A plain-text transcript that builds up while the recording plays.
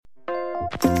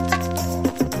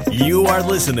You are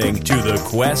listening to The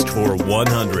Quest for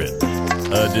 100,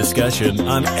 a discussion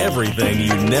on everything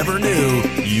you never knew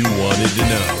you wanted to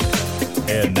know.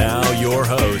 And now your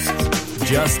hosts,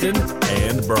 Justin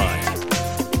and Brian.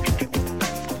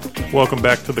 Welcome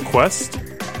back to The Quest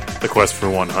for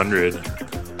 100.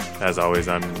 As always,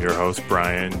 I'm your host,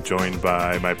 Brian, joined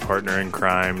by my partner in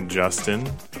crime,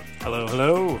 Justin. Hello,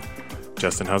 hello.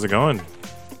 Justin, how's it going?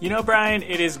 You know, Brian,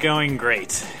 it is going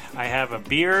great. I have a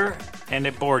beer and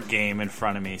a board game in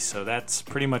front of me, so that's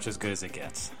pretty much as good as it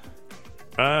gets.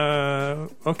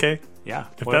 Okay. Yeah.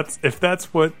 If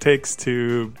that's what it takes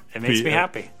to It makes me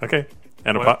happy. Okay.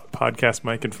 And a podcast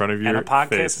mic in front of your And a podcast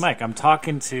face. mic. I'm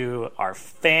talking to our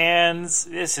fans.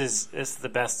 This is the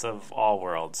best of all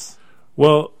worlds.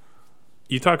 Well,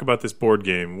 you talk about this board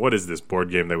game. What is this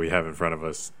board game that we have in front of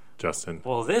us, Justin?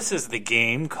 Well, this is the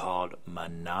game called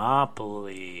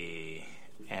Monopoly.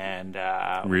 And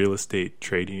Real estate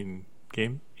trading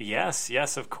game?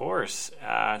 Yes, of course.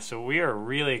 So we are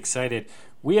really excited.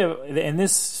 We have, in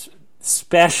this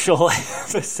special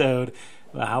episode,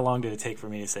 how long did it take for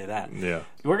me to say that? Yeah.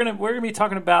 We're gonna be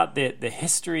talking about the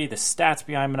history, the stats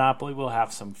behind Monopoly. We'll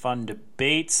have some fun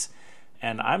debates,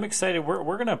 and I'm excited.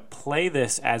 We're gonna play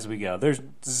this as we go. There's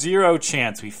zero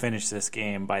chance we finish this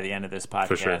game by the end of this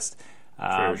podcast.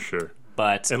 For sure.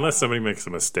 But unless somebody makes a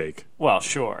mistake. Well,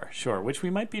 sure, which we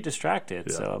might be distracted,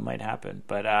 so it might happen.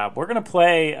 But we're going to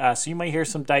play, so you might hear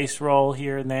some dice roll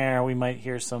here and there. We might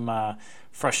hear some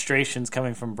frustrations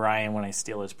coming from Brian when I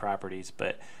steal his properties.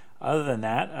 But other than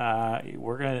that,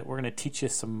 we're gonna teach you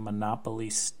some Monopoly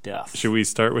stuff. Should we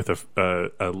start with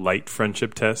a light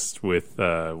friendship test with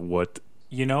what?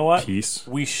 You know what? Piece?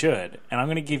 We should, and I'm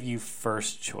going to give you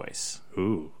first choice.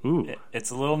 Ooh. It's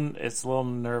a little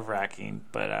nerve-wracking,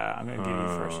 but I'm going to give you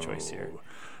first choice here.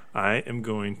 I am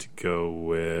going to go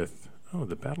with. Oh,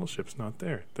 the battleship's not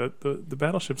there. The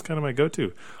battleship's kind of my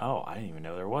go-to. Oh, I didn't even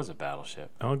know there was a battleship.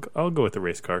 I'll go with the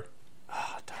race car.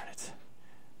 Oh, darn it.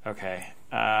 Okay,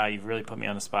 you've really put me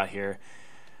on the spot here.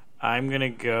 I'm going to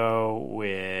go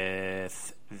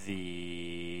with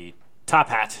the top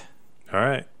hat. All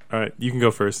right. You can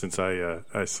go first since I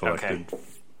selected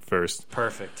first.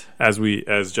 Perfect.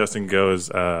 As Justin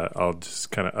goes, I'll just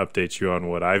kind of update you on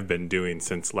what I've been doing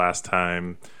since last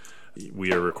time.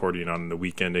 We are recording on the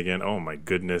weekend again. Oh my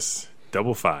goodness,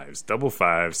 double fives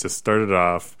to start it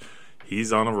off.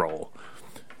 He's on a roll.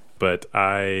 But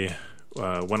I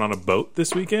went on a boat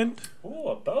this weekend. Oh,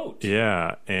 a boat.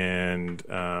 Yeah, and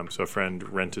so a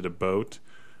friend rented a boat.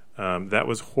 That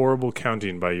was horrible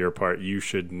counting by your part. You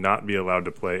should not be allowed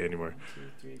to play anymore. 1,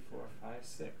 2, 3, 4, 5,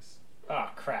 6. Oh,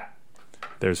 crap.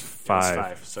 There's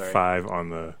five. Sorry. 5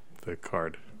 on the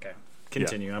card. Okay.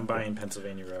 Continue. Yeah. I'm buying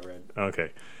Pennsylvania Railroad.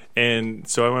 Okay. And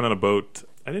so I went on a boat.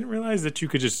 I didn't realize that you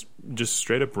could just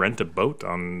straight up rent a boat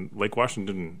on Lake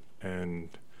Washington, and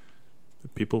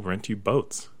people rent you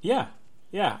boats. Yeah.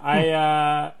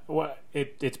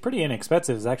 It's pretty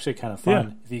inexpensive. It's actually kind of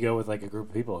fun if you go with like a group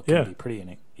of people. It can be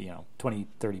pretty,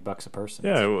 $20-$30 a person.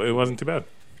 Yeah, it wasn't too bad.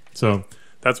 So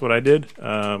that's what I did.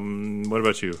 What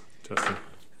about you, Justin?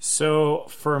 So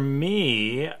for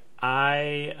me,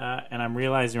 and I'm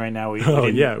realizing right now we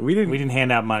didn't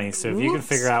hand out money. So if you can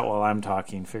figure out while I'm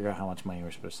talking, figure out how much money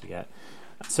we're supposed to get.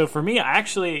 So for me,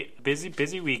 actually,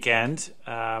 busy weekend.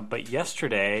 But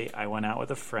yesterday, I went out with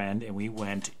a friend and we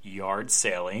went yard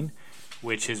sailing,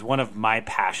 which is one of my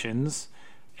passions.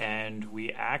 And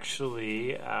we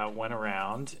actually went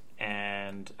around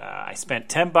and I spent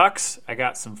 $10. I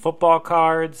got some football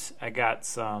cards. I got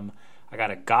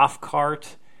a golf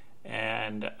cart,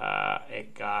 and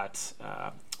it got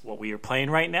what we are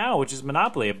playing right now, which is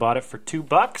Monopoly. I bought it for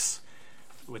 $2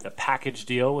 with a package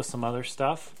deal with some other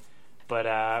stuff. But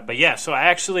yeah, so I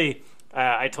actually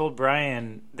I told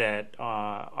Brian that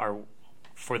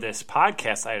for this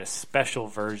podcast I had a special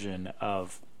version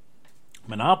of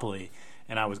Monopoly,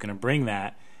 and I was going to bring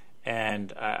that,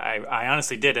 and I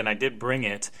honestly did, and I did bring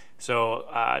it.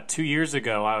 So 2 years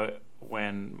ago,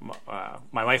 when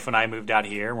my wife and I moved out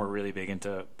here, and we're really big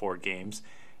into board games,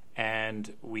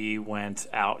 and we went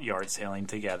out yard sailing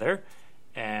together.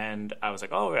 And I was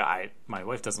like, my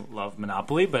wife doesn't love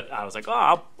Monopoly, but I was like,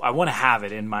 I want to have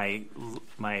it in my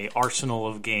arsenal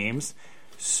of games.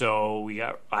 So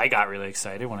I got really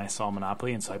excited when I saw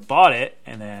Monopoly, and so I bought it.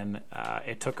 And then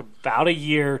it took about a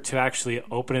year to actually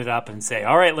open it up and say,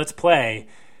 all right, let's play.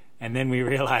 And then we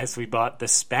realized we bought the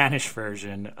Spanish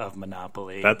version of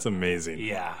Monopoly. That's amazing.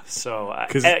 Yeah, so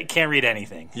I can't read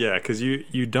anything. Yeah, because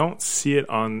you don't see it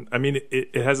on... I mean,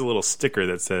 it has a little sticker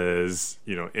that says,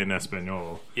 in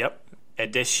Espanol. Yep.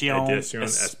 Edición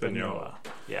Española.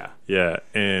 Yeah. Yeah,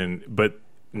 but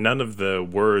none of the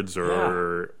words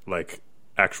or like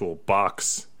actual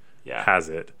box has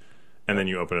it. And then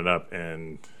you open it up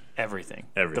and everything.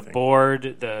 The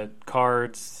board, the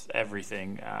cards,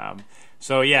 everything.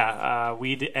 We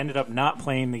ended up not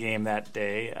playing the game that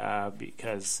day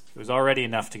because it was already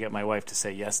enough to get my wife to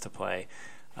say yes to play.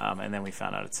 And then we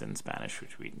found out it's in Spanish,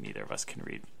 which neither of us can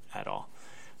read at all.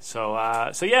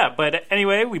 But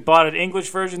anyway, we bought an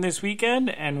English version this weekend,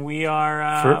 and we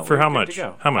are for how much?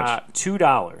 How much?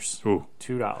 $2. Ooh,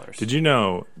 $2. Did you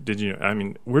know? I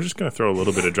mean, we're just going to throw a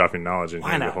little bit of dropping knowledge in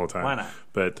here the whole time. Why not?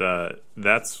 But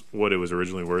that's what it was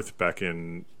originally worth back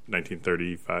in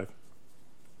 1935.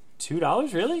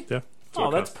 $2, really? Yeah. Oh,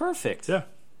 that's perfect. Yeah.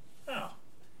 Oh,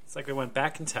 it's like we went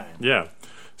back in time. Yeah.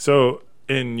 So,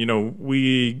 and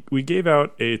we gave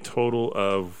out a total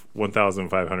of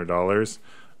 $1,500.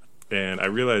 And I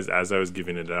realized as I was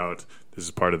giving it out, this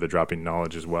is part of the dropping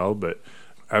knowledge as well, but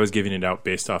I was giving it out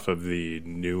based off of the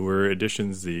newer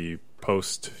editions, the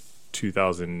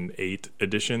post-2008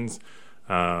 editions,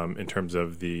 in terms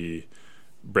of the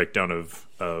breakdown of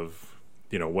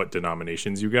what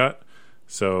denominations you got.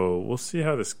 So we'll see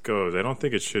how this goes. I don't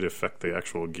think it should affect the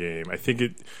actual game. I think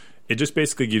it just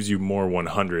basically gives you more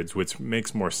 100s, which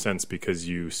makes more sense because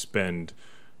you spend...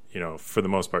 for the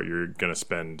most part, you're going to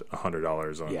spend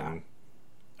 $100 on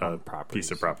a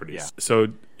piece of property. Yeah. So,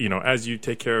 as you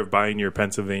take care of buying your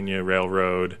Pennsylvania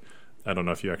Railroad, I don't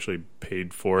know if you actually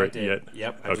paid for it yet.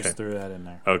 Yep, I just threw that in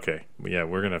there. Okay. Yeah,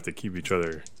 we're going to have to keep each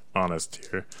other honest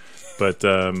here. But,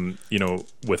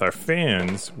 with our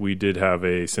fans, we did have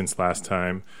since last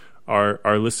time,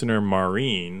 our listener,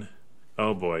 Maureen...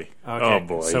 Oh, boy. Okay. Oh,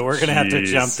 boy. So we're going to have to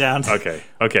jump down. Okay.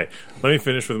 Let me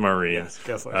finish with Maureen. Yes,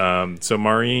 go for it. So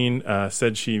Maureen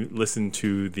said she listened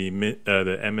to the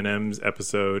M&M's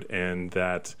episode and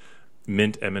that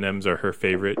mint M&M's are her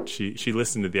favorite. She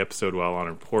listened to the episode while on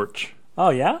her porch. Oh,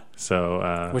 yeah?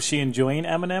 So was she enjoying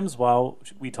M&M's while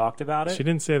we talked about it? She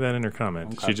didn't say that in her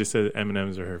comment. Okay. She just said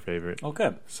M&M's are her favorite. Oh,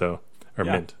 good. So... Or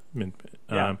mint.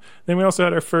 Yeah. Then we also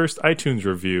had our first iTunes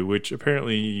review, which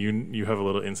apparently you have a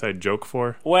little inside joke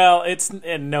for. Well,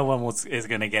 and no one is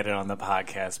going to get it on the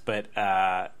podcast, but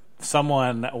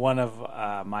one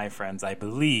of my friends, I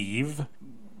believe,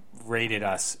 rated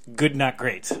us good, not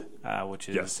great, which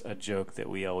is a joke that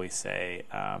we always say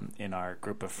in our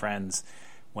group of friends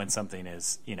when something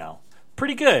is,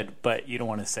 pretty good, but you don't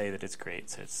want to say that it's great,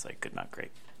 so it's like good, not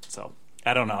great. So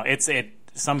I don't know. It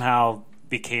somehow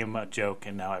became a joke,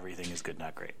 and now everything is good,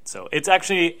 not great. So it's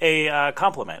actually a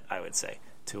compliment, I would say,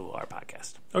 to our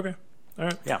podcast. Okay. All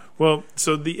right. Yeah. Well,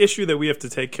 so the issue that we have to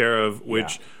take care of,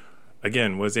 which,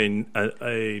 again, was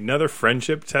another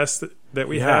friendship test that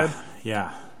we had.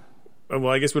 Yeah. Well,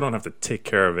 I guess we don't have to take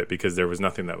care of it because there was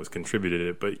nothing that was contributed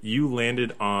to it, but you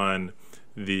landed on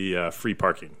the free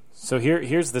parking. So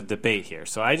here's the debate here.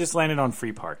 So I just landed on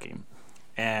free parking,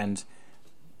 and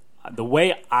the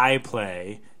way I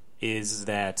play is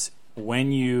that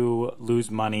when you lose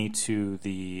money to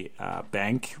the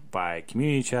bank by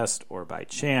community chest or by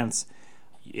chance,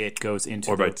 it goes into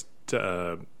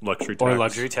luxury tax. Or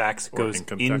luxury tax goes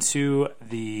into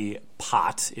the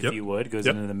pot, if you would, goes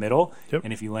into the middle. Yep.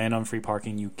 And if you land on free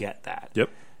parking, you get that.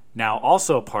 Yep. Now,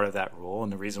 also part of that rule,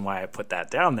 and the reason why I put that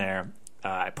down there,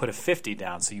 I put a 50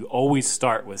 down, so you always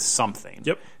start with something.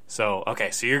 Yep. So,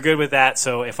 okay, so you're good with that.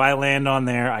 So if I land on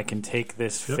there, I can take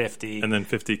this 50. And then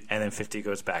 50. And then 50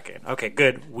 goes back in. Okay,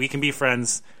 good. We can be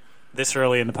friends this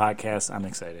early in the podcast. I'm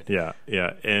excited. Yeah.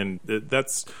 And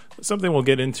that's something we'll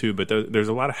get into, but there's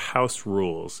a lot of house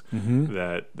rules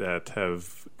that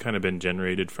have kind of been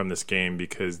generated from this game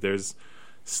because there's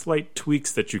slight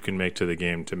tweaks that you can make to the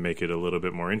game to make it a little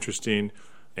bit more interesting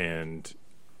and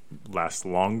last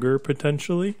longer,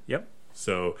 potentially. Yep.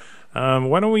 So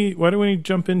why don't we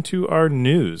jump into our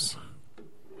news?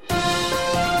 You're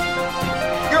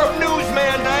a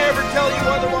newsman. Did I ever tell you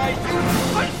otherwise?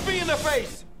 Punch me in the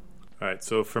face. All right.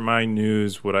 So for my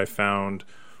news, what I found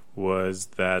was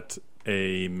that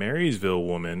a Marysville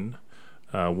woman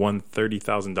won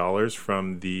 $30,000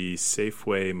 from the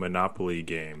Safeway Monopoly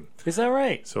game. Is that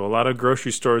right? So a lot of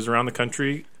grocery stores around the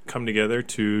country come together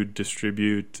to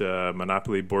distribute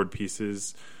Monopoly board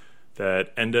pieces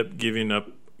that end up giving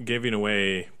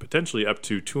away potentially up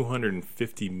to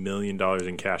 $250 million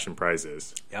in cash and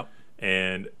prizes. Yep.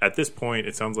 And at this point,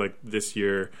 it sounds like this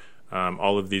year,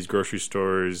 all of these grocery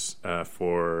stores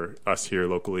for us here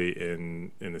locally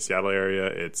in the Seattle area,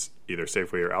 it's either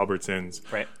Safeway or Albertsons.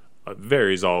 Right.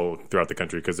 Varies all throughout the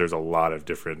country because there's a lot of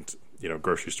different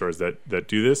grocery stores that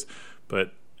do this.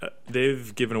 But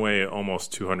they've given away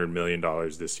almost $200 million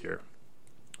this year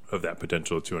of that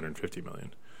potential $250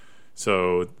 million.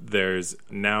 So there's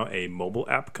now a mobile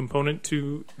app component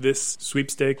to this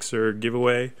sweepstakes or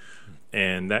giveaway,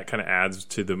 and that kind of adds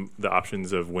to the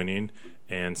options of winning.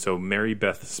 And so Mary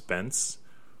Beth Spence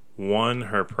won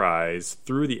her prize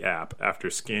through the app after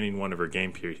scanning one of her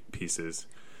game pieces.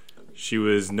 She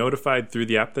was notified through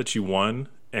the app that she won,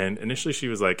 and initially she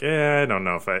was like, I don't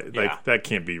know if that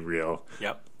can't be real.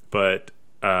 Yep. But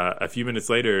a few minutes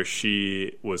later,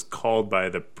 she was called by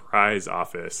the prize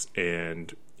office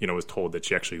and, was told that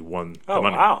she actually won the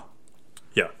money. Oh, wow.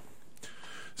 Yeah.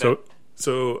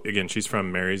 So again, she's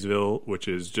from Marysville, which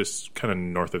is just kind of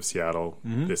north of Seattle,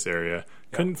 this area. Yep.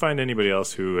 Couldn't find anybody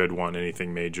else who had won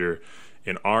anything major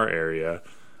in our area.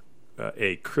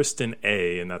 A Kristen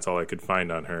A, and that's all I could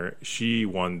find on her. She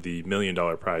won the $1 million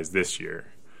prize this year.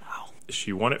 Wow.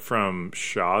 She won it from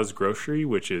Shaw's Grocery,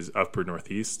 which is upper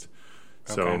northeast.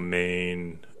 Okay. So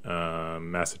Maine,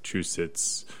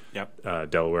 Massachusetts,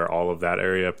 Delaware, all of that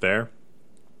area up there.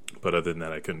 But other than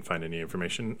that, I couldn't find any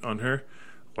information on her.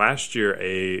 Last year,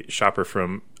 a shopper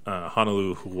from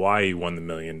Honolulu, Hawaii won the $1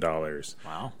 million.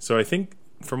 Wow. So I think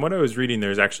from what I was reading,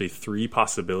 there's actually 3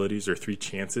 possibilities or 3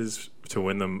 chances to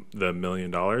win the $1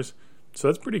 million. So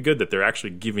that's pretty good that they're actually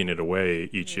giving it away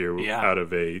each year out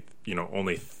of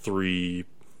only 3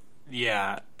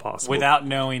 possible. Without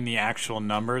knowing the actual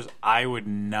numbers, I would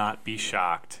not be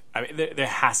shocked. I mean, there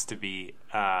has to be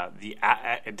the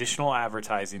additional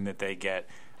advertising that they get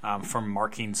from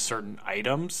marking certain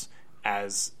items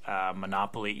as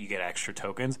Monopoly. You get extra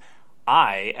tokens.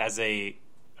 I, as a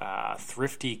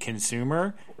thrifty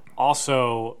consumer,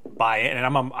 also buy it,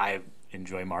 and I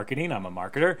enjoy marketing. I'm a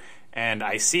marketer, and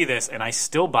I see this, and I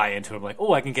still buy into it. I'm like,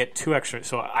 I can get 2 extra.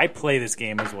 So I play this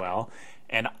game as well,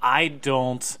 and I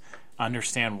don't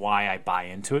understand why I buy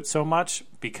into it so much,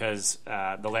 because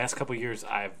the last couple of years,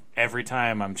 every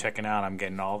time I'm checking out, I'm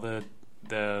getting all the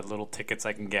little tickets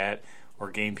I can get or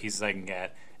game pieces I can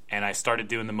get, and I started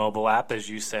doing the mobile app, as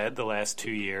you said, the last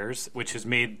 2 years, which has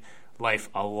made life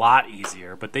a lot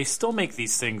easier. But they still make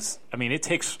these things. I mean, it's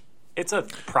a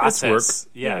process.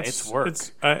 It's work.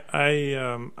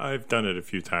 I've done it a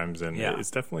few times, and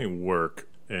it's definitely work.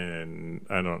 And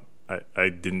I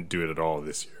didn't do it at all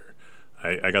this year.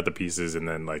 I got the pieces and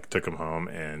then took them home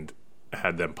and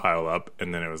had them pile up,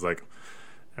 and then it was like,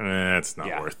 it's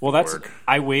not worth the work.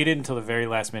 I waited until the very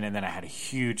last minute, and then I had a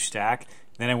huge stack.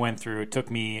 Then I went through. It took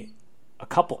me a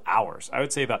couple hours. I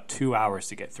would say about 2 hours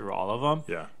to get through all of them.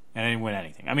 Yeah. And I didn't win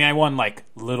anything. I mean, I won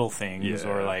little things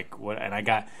or what, and I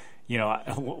got,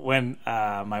 when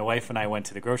my wife and I went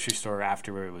to the grocery store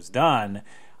after it was done,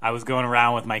 I was going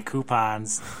around with my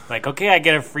coupons, okay, I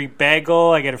get a free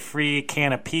bagel, I get a free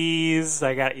can of peas,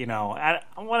 I got,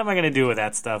 what am I going to do with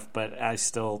that stuff? But I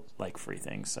still like free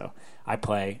things, so I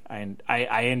play.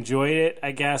 I enjoyed it,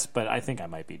 I guess, but I think I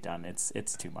might be done.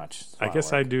 It's too much. I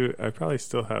guess I do. I probably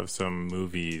still have some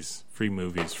free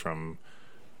movies from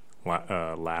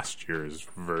last year's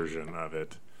version of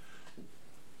it.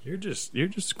 You're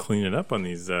just cleaning up on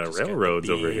these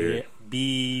railroads over here.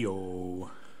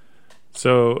 B.O.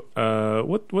 So,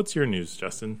 what's your news,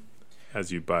 Justin?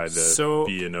 As you buy the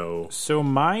B&O. So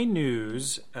my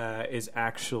news is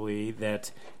actually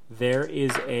that there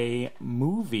is a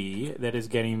movie that is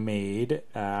getting made,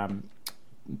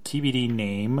 TBD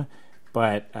name,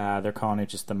 but they're calling it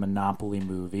just the Monopoly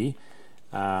movie.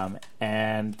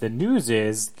 And the news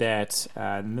is that,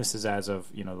 and this is as of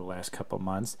the last couple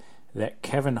months, that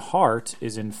Kevin Hart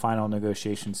is in final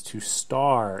negotiations to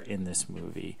star in this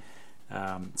movie.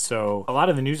 So a lot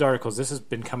of the news articles, this has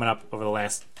been coming up over the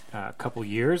last couple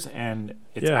years, and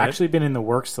it's actually been in the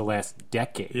works the last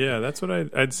decade. Yeah, that's what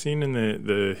I'd seen in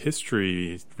the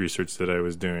history research that I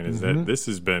was doing, is that this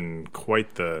has been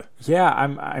quite the... Yeah,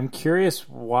 I'm curious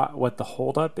what the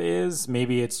holdup is.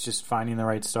 Maybe it's just finding the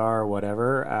right star or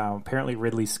whatever. Apparently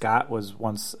Ridley Scott was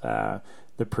once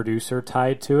the producer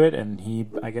tied to it, and he,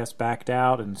 I guess, backed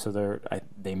out, and so they're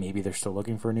still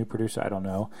looking for a new producer. I don't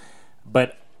know.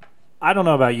 But I don't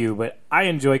know about you, but I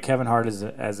enjoy Kevin Hart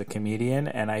as a comedian,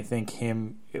 and I think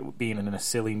being in a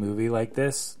silly movie like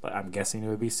this, I'm guessing it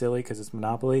would be silly because it's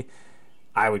Monopoly,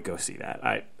 I would go see that.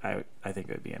 I think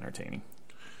it would be entertaining.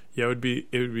 Yeah, it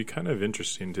would be kind of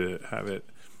interesting to have it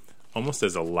almost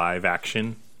as a live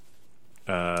action.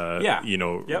 I don't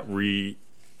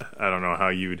know how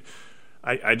you'd.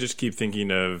 I just keep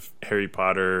thinking of Harry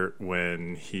Potter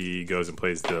when he goes and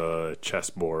plays the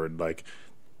chessboard,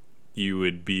 you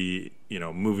would be,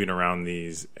 moving around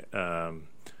these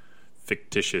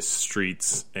fictitious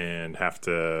streets and have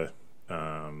to,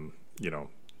 I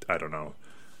don't know,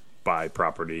 buy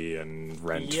property and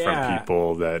rent from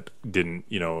people that didn't,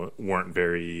 weren't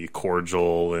very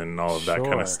cordial and all of that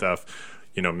kind of stuff.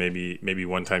 maybe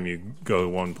one time you go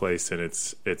one place and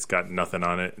it's got nothing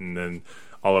on it, and then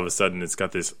all of a sudden it's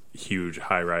got this huge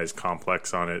high-rise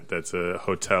complex on it that's a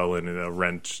hotel and a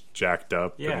rent jacked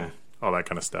up and all that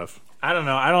kind of stuff. I don't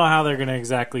know how they're going to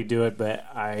exactly do it, but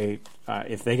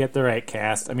if they get the right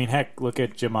cast, I mean, heck, look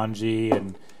at Jumanji,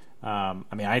 and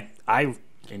I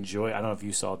enjoy. I don't know if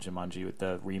you saw Jumanji with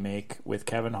the remake with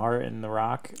Kevin Hart and The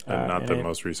Rock. Not the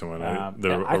most recent one,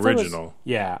 the original.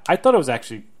 I thought it was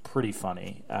actually pretty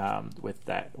funny with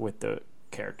the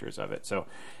characters of it. So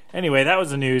anyway, that was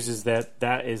the news. Is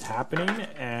that is happening,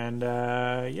 and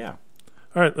yeah.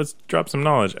 All right, let's drop some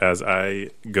knowledge as I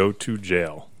go to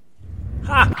jail.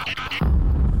 Ha!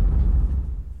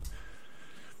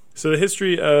 So the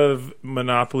history of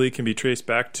Monopoly can be traced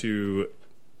back to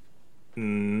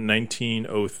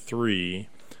 1903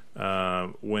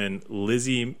 when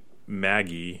Lizzie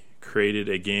Magie created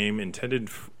a game intended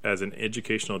as an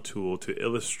educational tool to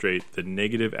illustrate the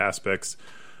negative aspects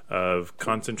of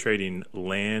concentrating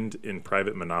land in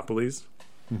private monopolies.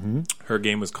 Mm-hmm. Her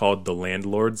game was called The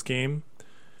Landlord's Game,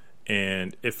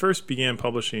 and it first began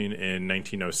publishing in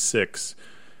 1906.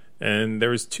 And there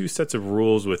was two sets of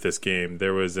rules with this game.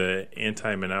 There was an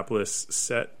anti-monopolist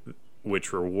set,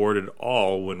 which rewarded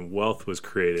all when wealth was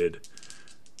created,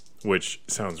 which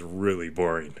sounds really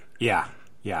boring. Yeah.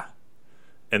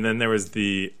 And then there was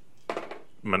the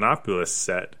monopolist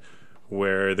set,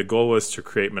 where the goal was to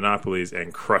create monopolies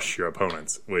and crush your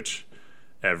opponents, which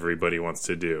everybody wants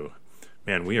to do.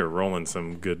 Man, we are rolling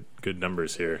some good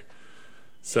numbers here.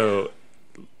 So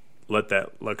let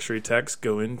that luxury tax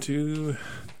go into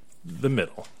the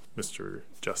middle, Mr.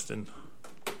 Justin.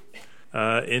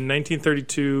 In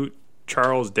 1932,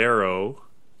 Charles Darrow,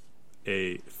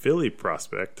 a Philly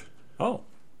prospect. Oh.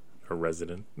 A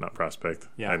resident, not prospect.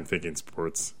 Yeah. I'm thinking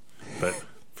sports. But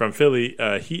from Philly,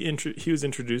 he was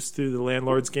introduced to the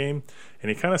Landlord's Game,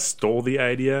 and he kind of stole the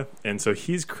idea. And so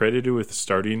he's credited with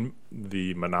starting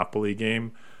the Monopoly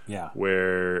game. Yeah.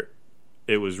 Where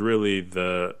it was really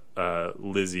the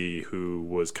Lizzie who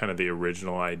was kind of the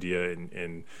original idea,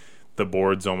 and the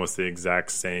board's almost the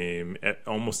exact same.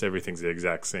 Almost everything's the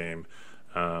exact same.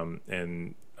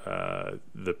 And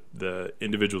the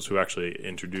individuals who actually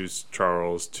introduced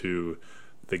Charles to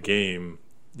the game,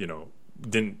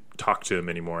 didn't talk to him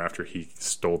anymore after he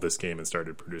stole this game and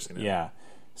started producing it. Yeah.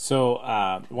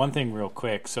 So one thing real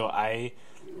quick. So I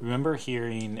remember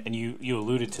hearing, and you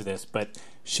alluded to this, but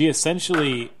she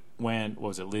essentially,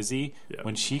 Lizzie? Yeah.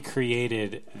 When she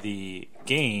created the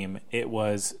game, it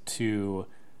was to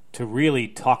really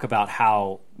talk about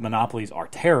how monopolies are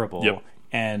terrible. Yep.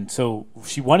 And so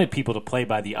she wanted people to play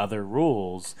by the other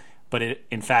rules, but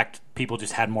in fact, people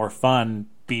just had more fun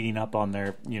beating up on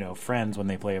their friends when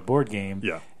they play a board game.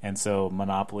 Yeah. And so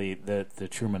Monopoly, the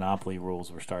true Monopoly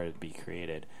rules were started to be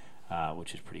created,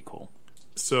 which is pretty cool.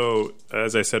 So,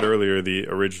 as I said earlier, the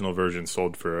original version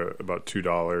sold for about $2.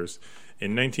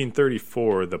 In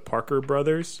 1934, the Parker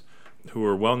brothers, who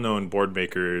were well-known board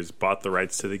makers, bought the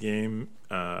rights to the game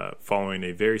following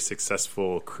a very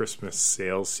successful Christmas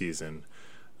sales season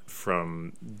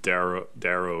from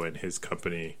Darrow and his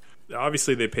company.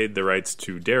 Obviously, they paid the rights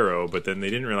to Darrow, but then they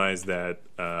didn't realize that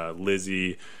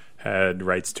Lizzie had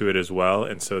rights to it as well,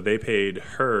 and so they paid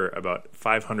her about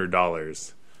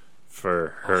 $500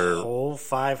 for her. A whole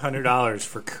 $500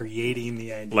 for creating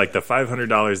the idea. Like the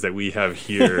 $500 that we have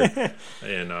here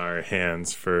in our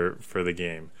hands for the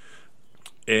game.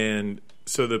 And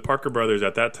so the Parker brothers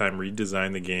at that time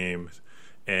redesigned the game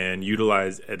and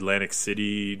utilized Atlantic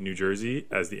City, New Jersey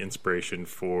as the inspiration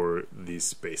for these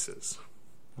spaces.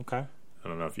 Okay. I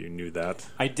don't know if you knew that.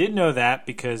 I did know that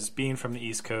because being from the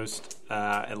East Coast,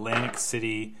 Atlantic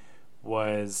City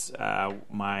was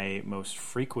my most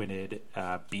frequented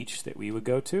beach that we would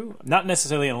go to. Not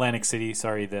necessarily Atlantic City,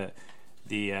 sorry, the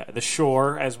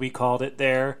shore, as we called it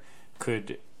there,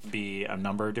 could be a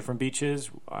number of different beaches.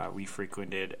 We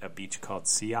frequented a beach called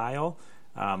Sea Isle,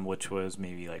 which was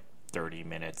maybe like 30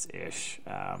 minutes-ish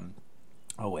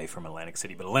away from Atlantic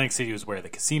City. But Atlantic City was where the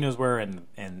casinos were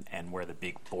and where the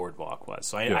big boardwalk was.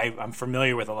 So I'm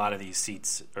familiar with a lot of these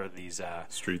seats or these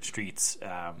streets,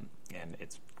 and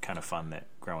it's kind of fun that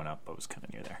growing up I was kind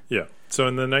of near there. Yeah. So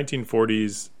in the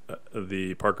 1940s,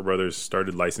 the Parker brothers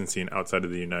started licensing outside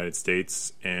of the United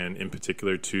States, and in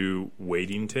particular to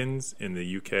Wadingtons in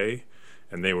the UK,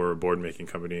 and they were a board-making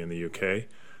company in the UK.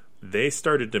 They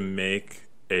started to make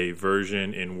a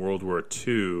version in World War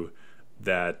II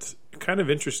that, kind of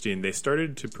interesting, they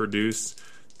started to produce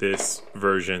this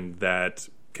version that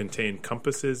contained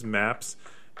compasses, maps,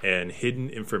 and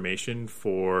hidden information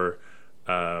for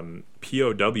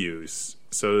POWs.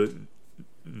 So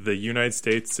the United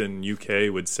States and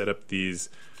UK would set up these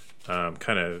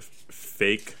kind of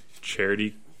fake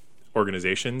charity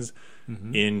organizations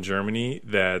in Germany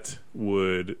that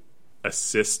would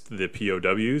assist the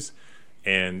POWs,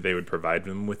 and they would provide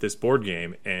them with this board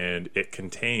game, and it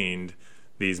contained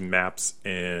these maps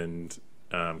and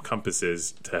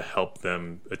compasses to help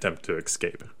them attempt to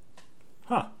escape.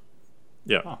 Huh.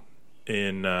 Yeah. Huh.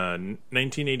 In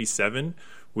 1987,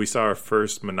 we saw our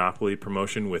first Monopoly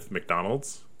promotion with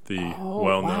McDonald's, the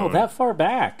well-known... Wow, that far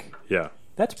back. Yeah.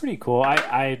 That's pretty cool.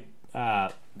 I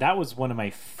that was one of my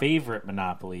favorite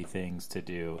Monopoly things to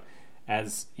do.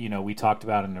 As you know, we talked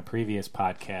about in a previous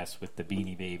podcast with the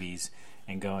Beanie Babies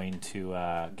and going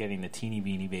to getting the teeny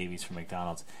Beanie Babies from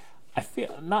McDonald's. I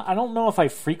don't know if I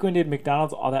frequented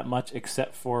McDonald's all that much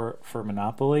except for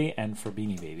Monopoly and for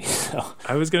Beanie Babies. So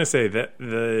I was going to say that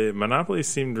the Monopoly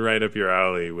seemed right up your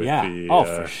alley with the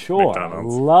for sure.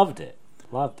 McDonald's. Loved it.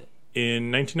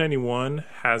 In 1991,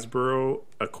 Hasbro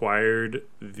acquired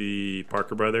the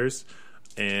Parker Brothers,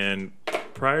 and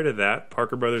prior to that,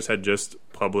 Parker Brothers had just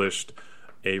published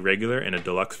a regular and a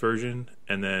deluxe version,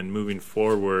 and then moving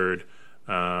forward,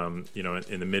 in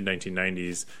the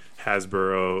mid-1990s,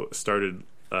 Hasbro started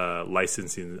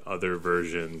licensing other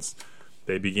versions.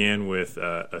 They began with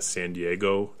a San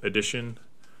Diego edition,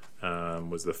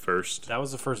 was the first. That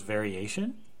was the first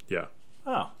variation? Yeah.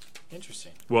 Oh,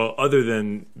 interesting. Well, other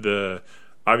than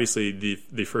obviously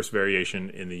the first variation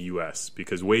in the U.S.,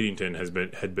 because Wadington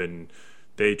had been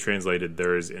they translated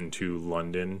theirs into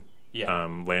London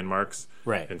landmarks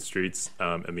and streets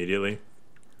immediately,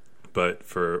 but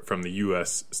from the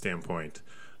U.S. standpoint,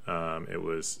 it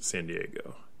was San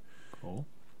Diego. Cool.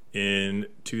 In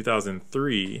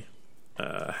 2003,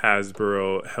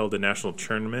 Hasbro held a national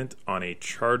tournament on a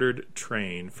chartered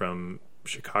train from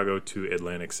Chicago to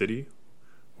Atlantic City,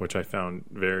 which I found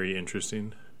very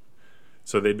interesting.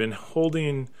 So they'd been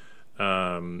holding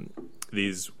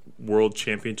these world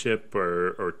championship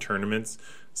or tournaments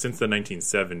since the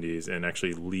 1970s, and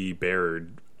actually Lee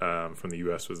Baird from the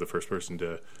U.S. was the first person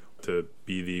to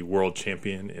be the world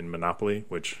champion in Monopoly,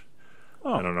 which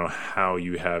I don't know how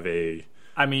you have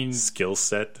skill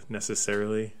set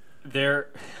necessarily.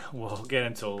 We'll get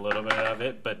into a little bit of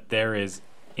it, but there is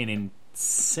an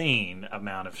insane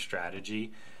amount of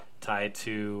strategy tied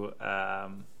to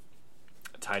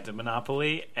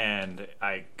Monopoly, and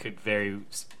I could very,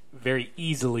 very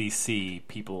easily see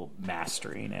people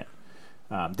mastering it.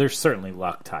 There's certainly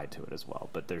luck tied to it as well,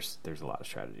 but there's a lot of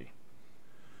strategy.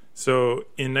 So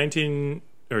in we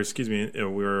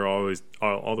were always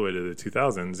all the way to the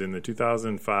 2000s. In the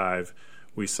 2005,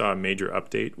 we saw a major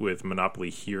update with Monopoly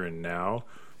Here and Now,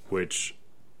 which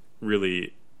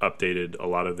really updated a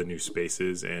lot of the new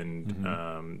spaces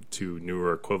and to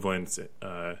newer equivalents,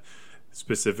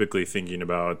 specifically thinking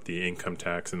about the income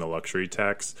tax and the luxury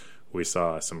tax. We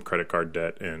saw some credit card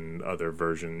debt and other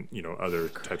other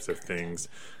types of things.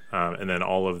 And then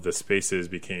all of the spaces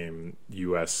became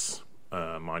U.S.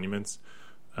 monuments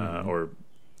or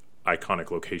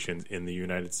iconic locations in the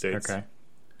United States. Okay.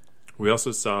 We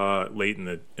also saw late in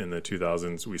the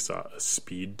 2000s, we saw a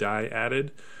speed die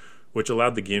added, which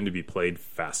allowed the game to be played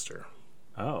faster.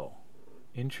 Oh,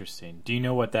 interesting. Do you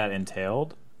know what that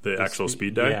entailed? The actual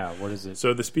speed die? Yeah, what is it?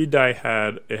 So the speed die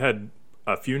had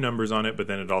a few numbers on it, but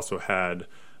then it also had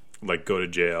like go to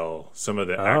jail, some of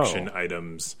the action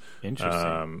items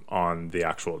on the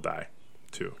actual die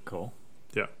too. Cool.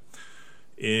 Yeah.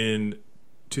 In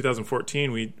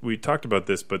 2014, we talked about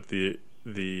this, but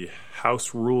the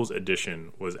House Rules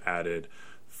edition was added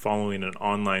following an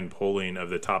online polling of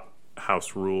the top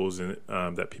house rules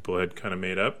that people had kind of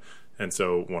made up. And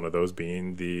so one of those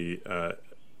being the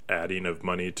adding of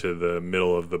money to the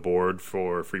middle of the board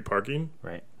for free parking.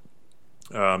 Right.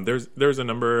 There's a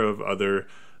number of other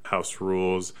house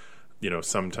rules.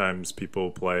 Sometimes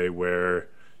people play where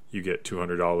you get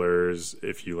 $200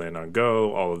 if you land on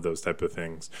go, all of those type of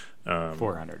things.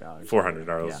 $400.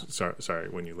 $400. Yeah. Sorry,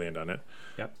 when you land on it.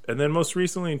 Yep. And then most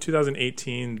recently in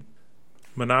 2018,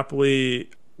 Monopoly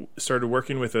started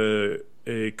working with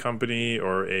a company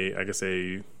or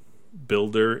a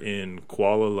builder in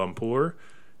Kuala Lumpur,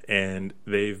 and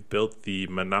they've built the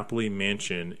Monopoly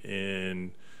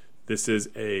Mansion this is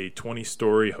a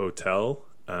 20-story hotel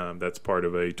that's part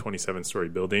of a 27-story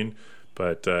building,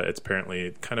 but it's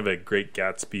apparently kind of a Great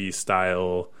Gatsby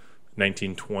style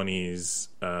 1920s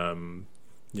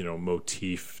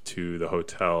motif to the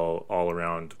hotel all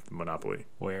around Monopoly.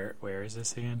 Where is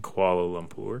this again? Kuala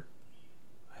Lumpur.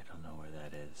 I don't know where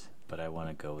that is, but I want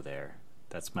to go there.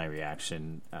 That's my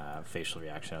reaction, facial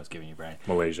reaction I was giving you, Brian.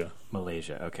 Malaysia.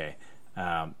 Okay.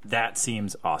 That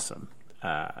seems awesome.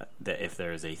 That if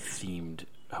there is a themed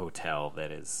hotel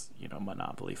that is,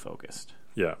 Monopoly focused.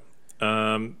 Yeah.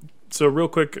 So real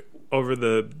quick over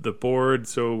the board.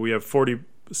 So we have 40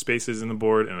 spaces in the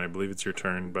board, and I believe it's your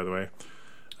turn, by the way.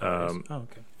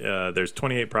 Okay. There's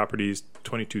 28 properties,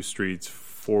 22 streets,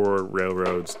 4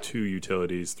 railroads, 2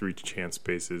 utilities, 3 chance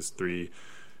spaces, 3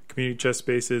 community chest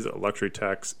spaces, a luxury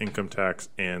tax, income tax,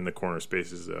 and the corner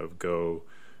spaces of go,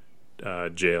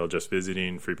 jail, just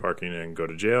visiting, free parking, and go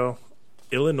to jail.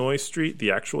 Illinois Street,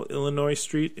 the actual Illinois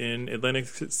Street in Atlantic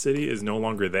City, is no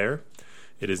longer there.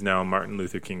 It is now Martin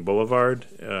Luther King Boulevard,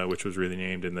 which was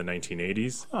renamed in the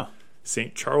 1980s. Huh.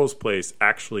 St. Charles Place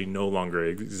actually no longer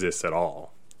exists at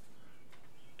all.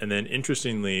 And then,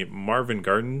 interestingly, Marvin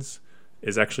Gardens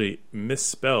is actually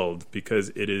misspelled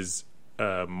because it is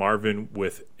Marvin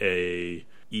with a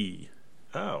E.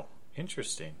 Oh,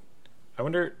 interesting. I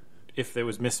wonder if it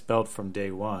was misspelled from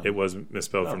day one. It was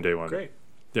misspelled from day one. Great.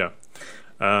 Yeah.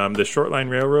 The Short Line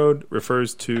Railroad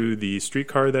refers to the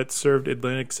streetcar that served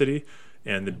Atlantic City,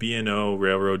 and the B&O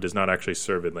Railroad does not actually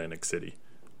serve Atlantic City.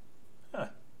 Huh.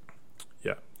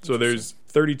 Yeah. So there's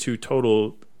 32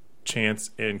 total chance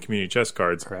and community chest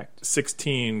cards. Correct.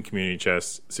 16 community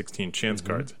chest, 16 chance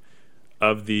cards.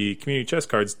 Of the community chest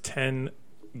cards, 10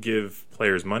 give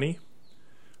players money.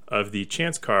 Of the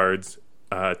chance cards,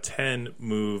 10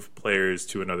 move players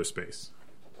to another space.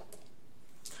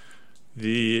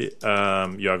 You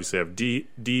obviously have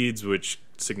deeds, which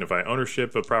signify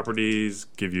ownership of properties,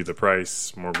 give you the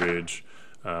price, mortgage,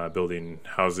 building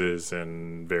houses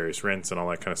and various rents and all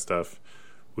that kind of stuff.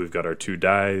 We've got our 2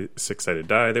 die, 6-sided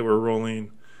die that we're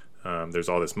rolling. There's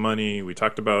all this money. We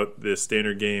talked about this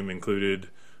standard game included,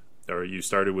 or you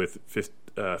started with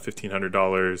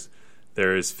 $1,500.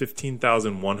 There is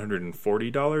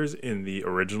 $15,140 in the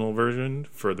original version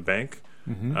for the bank.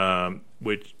 And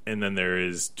then there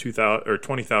is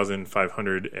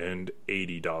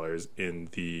 $20,580 in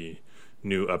the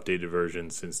new updated version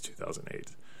since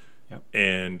 2008. Yep.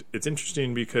 And it's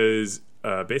interesting because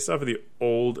based off of the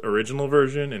old original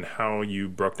version and how you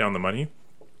broke down the money,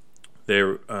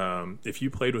 there if you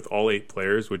played with all 8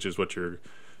 players, which is what you're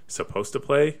supposed to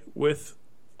play with,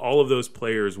 all of those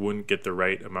players wouldn't get the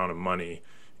right amount of money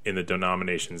in the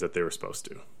denominations that they were supposed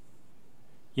to.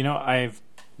 I've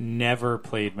never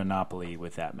played Monopoly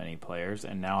with that many players,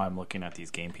 and now I'm looking at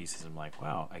these game pieces and I'm like,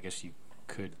 wow, I guess you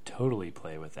could totally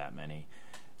play with that many.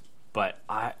 But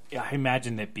I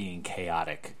imagine it being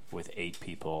chaotic with 8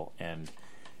 people, and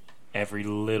every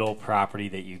little property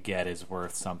that you get is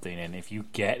worth something. And if you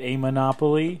get a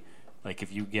Monopoly, like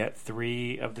if you get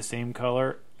 3 of the same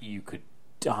color, you could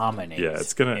dominate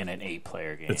in an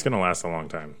 8-player game. It's going to last a long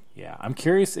time. Yeah. I'm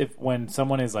curious if when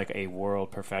someone is like a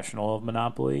world professional of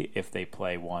Monopoly, if they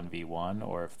play 1v1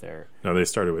 or if they're... No, they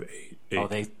started with 8. Oh,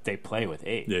 they play with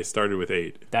 8. They started with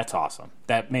 8. That's awesome.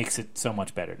 That makes it so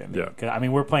much better to me. Yeah. 'Cause,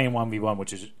 we're playing 1v1,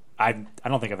 which is... I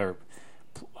don't think I've ever...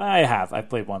 I've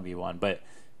played 1v1, but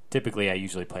typically I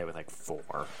usually play with like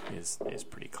 4 is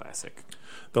pretty classic.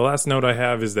 The last note I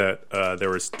have is that there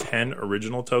was 10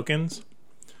 original tokens.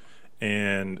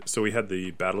 And so we had the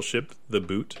battleship, the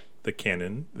boot, the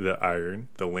cannon, the iron,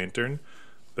 the lantern,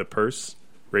 the purse,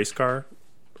 race car,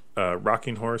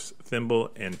 rocking horse, thimble,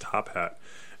 and top hat.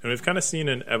 And we've kind of seen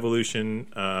an evolution.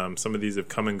 Some of these have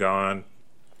come and gone.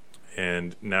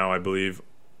 And now I believe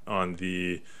on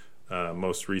the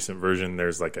most recent version,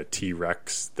 there's like a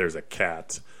T-Rex, there's a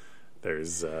cat,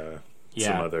 there's...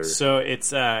 some other... So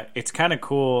it's kind of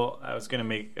cool. I was going to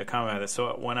make a comment on this.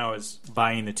 So when I was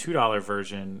buying the $2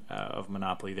 version of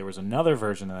Monopoly, there was another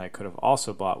version that I could have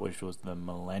also bought, which was the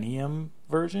Millennium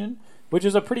version, which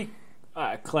is a pretty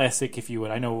classic, if you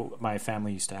would. I know my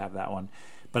family used to have that one.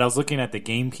 But I was looking at the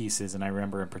game pieces, and I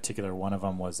remember in particular one of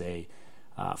them was a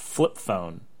flip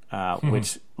phone,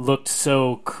 which looked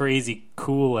so crazy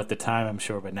cool at the time, I'm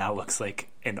sure, but now looks like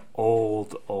an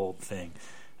old thing.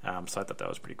 So I thought that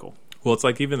was pretty cool. Well, it's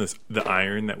like even the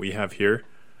iron that we have here.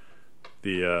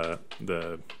 I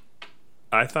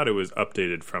thought it was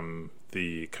updated from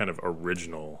the kind of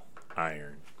original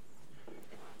iron.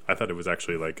 I thought it was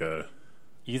actually like a...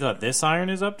 You thought this iron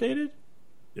is updated?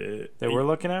 That we're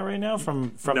looking at right now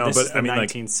from no, this but, is the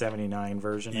 1979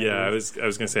 version. Yeah, I was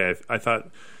going to say I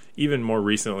thought even more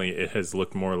recently it has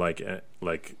looked more like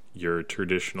your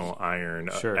traditional iron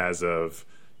as of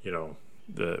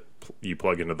you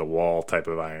plug into the wall type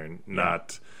of iron.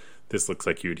 Not this looks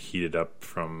like you'd heat it up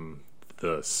from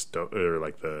the stove or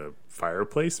like the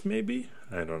fireplace. Maybe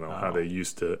I don't know how they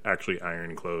used to actually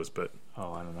iron clothes, but I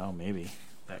don't know. Maybe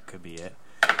that could be it.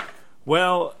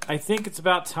 Well, I think it's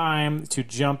about time to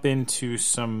jump into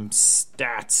some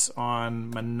stats on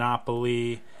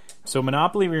Monopoly. So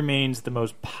Monopoly remains the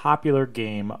most popular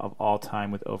game of all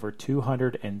time with over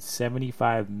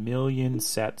 275 million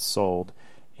sets sold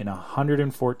in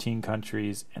 114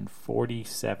 countries and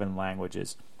 47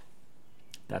 languages.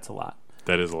 That's a lot.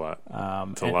 That is a lot.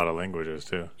 It's a lot of languages,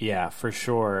 too. Yeah, for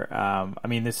sure. I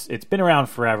mean, it's been around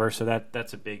forever, so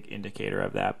that's a big indicator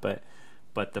of that.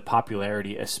 But the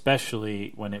popularity,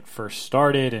 especially when it first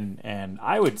started, and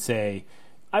I would say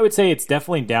it's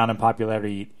definitely down in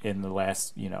popularity in the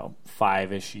last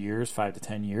 5-ish years, 5 to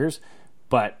 10 years.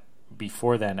 But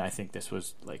before then, I think this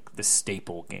was like the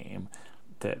staple game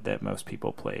that most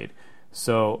people played.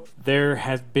 So there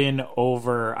has been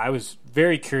over, I was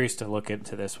very curious to look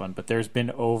into this one, but there's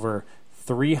been over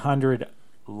 300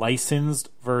 licensed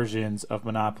versions of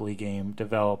Monopoly game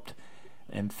developed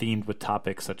and themed with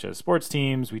topics such as sports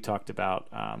teams. We talked about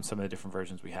some of the different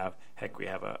versions we have. Heck, we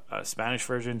have a Spanish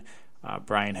version.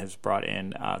 Brian has brought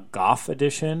in Golf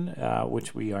Edition,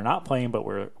 which we are not playing, but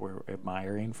we're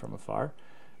admiring from afar.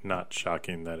 Not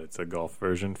shocking that it's a golf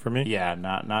version for me. Yeah,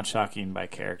 not shocking by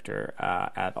character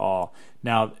at all.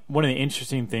 Now, one of the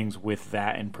interesting things with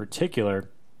that in particular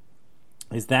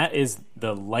is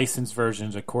the licensed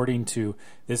versions according to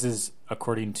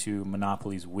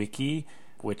Monopoly's wiki,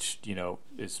 which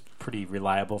is pretty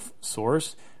reliable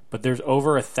source. But there's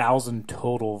over 1,000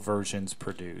 total versions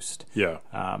produced. Yeah.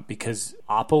 Because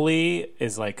Opoly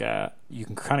is you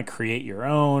can kind of create your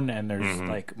own, and there's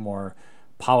like more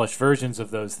polished versions of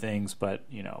those things, but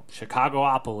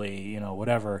Chicagopoly,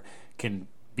 whatever can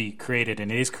be created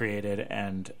and is created,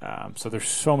 and so there's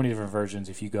so many different versions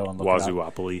if you go and look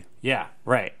Wazoopoly. Yeah,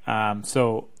 right.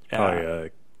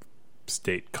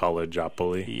 State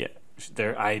Collegeopoly. Yeah.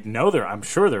 I'm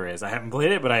sure there is. I haven't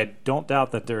played it, but I don't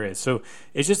doubt that there is. So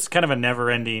it's just kind of a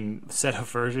never-ending set of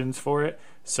versions for it.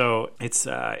 So it's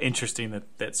interesting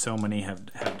that so many have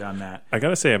done that. I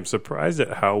gotta say, I'm surprised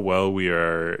at how well we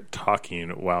are talking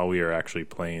while we are actually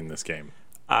playing this game.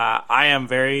 I am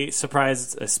very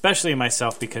surprised, especially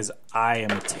myself, because I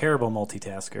am a terrible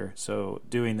multitasker. So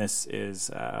doing this is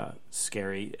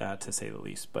scary, to say the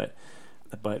least. But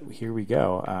here we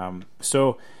go.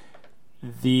 So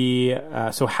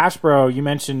Hasbro, you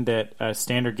mentioned that a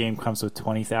standard game comes with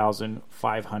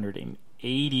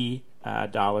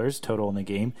 $20,580 total in the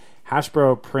game.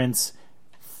 Hasbro prints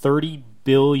 $30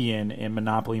 billion in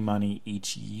Monopoly money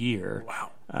each year. Wow.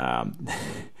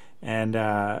 And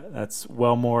that's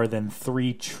well more than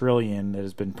 $3 trillion that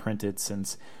has been printed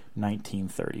since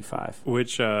 1935.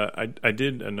 Which I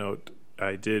did in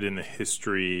the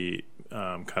history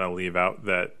kind of leave out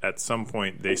that at some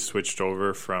point they switched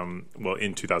over from,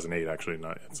 in 2008 actually,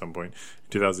 not at some point.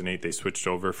 In 2008 they switched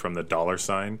over from the dollar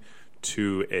sign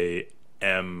to a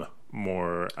M,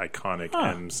 more iconic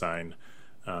M sign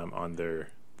on their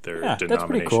denomination. That's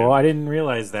pretty cool. I didn't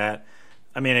realize that.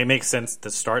 I mean, it makes sense to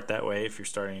start that way if you're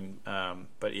starting.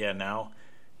 But yeah, now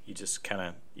you just kind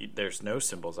of there's no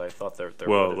symbols. I thought there.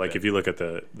 If you look at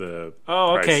the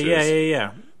okay, prices,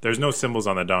 yeah. There's no symbols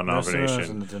on the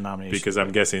denomination, denomination because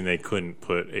I'm guessing they couldn't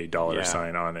put a dollar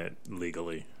sign on it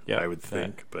legally. Yeah, I would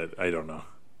think, but I don't know.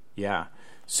 Yeah.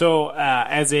 So,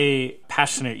 as a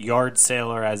passionate yard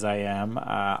sailor as I am,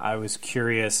 I was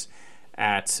curious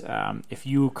at if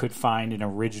you could find an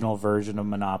original version of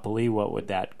Monopoly, what would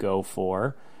that go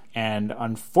for? And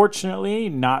unfortunately,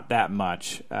 not that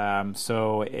much.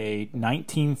 So a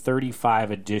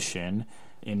 1935 edition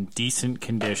in decent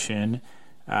condition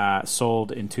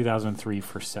sold in 2003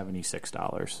 for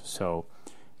 $76. So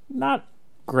not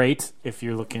great if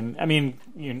you're looking. I mean,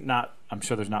 I'm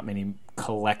sure there's not many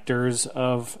collectors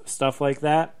of stuff like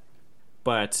that,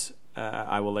 but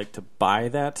I would like to buy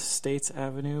that States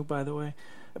Avenue, by the way.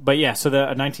 But yeah, so the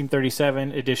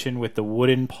 1937 edition with the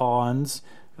wooden pawns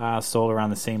sold around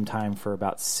the same time for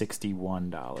about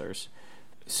 $61.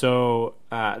 So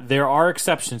there are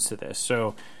exceptions to this,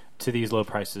 so to these low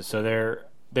prices. So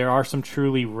there are some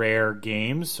truly rare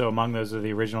games. So among those are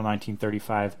the original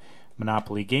 1935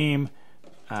 Monopoly game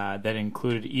that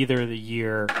included either the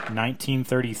year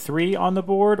 1933 on the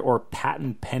board or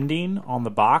patent pending on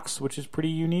the box, which is pretty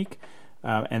unique.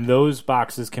 And those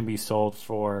boxes can be sold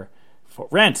for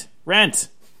rent.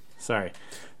 Sorry.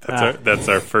 That's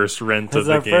our first rent of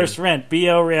the game. That's our first rent.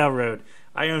 BO Railroad.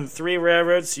 I own 3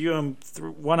 railroads, so you own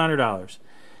 $100.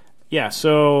 Yeah,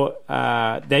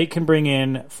 so they can bring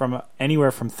in from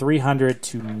anywhere from $300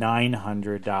 to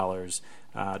 $900,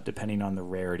 depending on the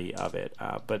rarity of it.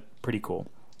 But pretty cool.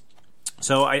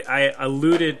 So I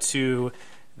alluded to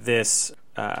this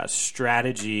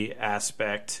strategy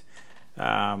aspect,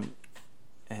 and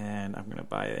I'm going to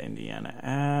buy the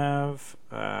Indiana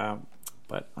Ave.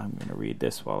 but I'm going to read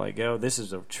this while I go. This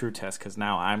is a true test because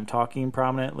now I'm talking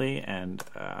prominently and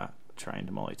trying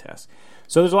to multitask.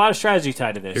 So there's a lot of strategy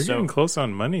tied to this. You're getting close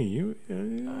on money.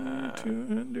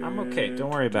 I'm okay.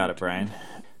 Don't worry about it, Brian.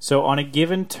 So on a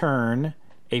given turn,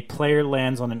 a player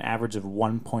lands on an average of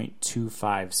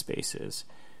 1.25 spaces.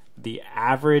 The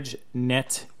average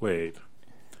net... Wait.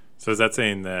 So is that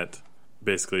saying that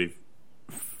basically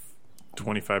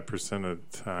 25% of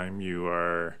the time you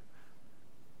are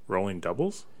rolling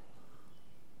doubles?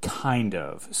 Kind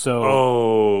of.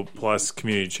 So plus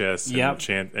community chest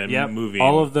and moving.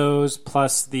 All of those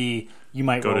plus you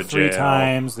might roll 3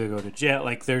 times, they go to jail.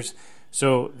 Like there's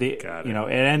it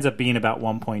ends up being about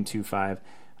 1.25.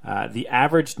 The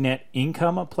average net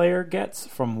income a player gets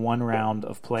from one round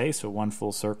of play, so one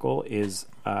full circle, is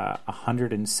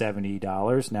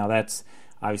 $170. Now that's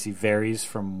obviously varies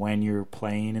from when you're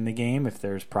playing in the game. If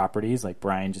there's properties, like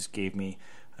Brian just gave me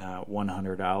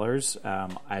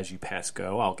 $100. As you pass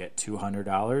go, I'll get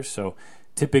 $200. So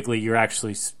typically you're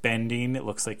actually spending, it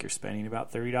looks like you're spending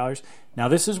about $30. Now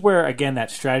this is where, again, that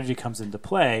strategy comes into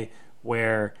play,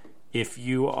 where if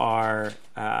you are...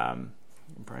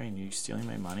 Brian, are you stealing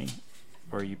my money?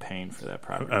 Or are you paying for that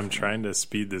property? I'm trying to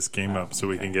speed this game up so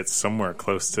we can get somewhere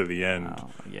close to the end.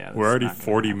 Yeah, we're already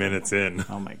 40 minutes in.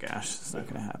 Oh my gosh, it's not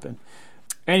going to happen.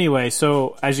 Anyway,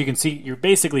 so as you can see, you're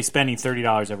basically spending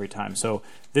 $30 every time. So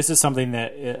this is something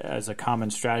that as a common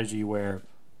strategy where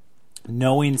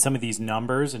knowing some of these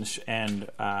numbers and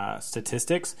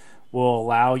statistics will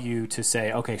allow you to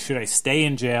say, okay, should I stay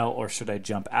in jail or should I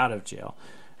jump out of jail?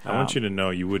 I want you to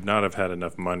know you would not have had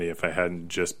enough money if I hadn't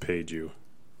just paid you.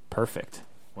 Perfect.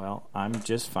 Well, I'm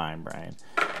just fine, Brian.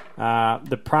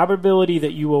 The probability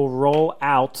that you will roll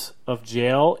out of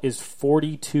jail is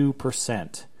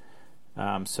 42%.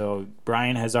 So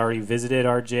Brian has already visited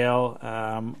our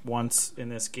jail once in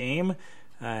this game,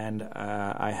 and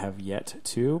I have yet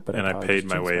to. But I paid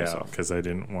my way out because I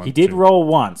didn't want. He did roll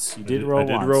once. I did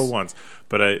roll once,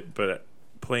 but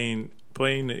playing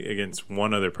against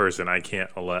one other person, I can't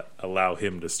allow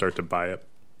him to start to buy up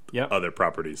other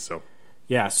properties. So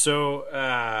yeah, so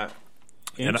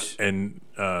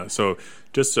so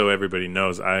just so everybody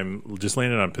knows, I'm just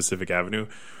landed on Pacific Avenue.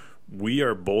 We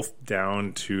are both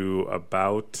down to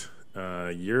about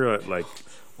you're at like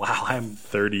I'm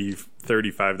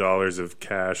 $35 of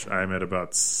cash. I'm at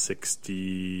about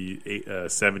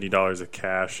 $70 of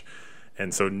cash,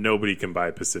 and so nobody can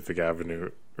buy Pacific Avenue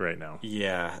right now.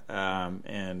 Yeah,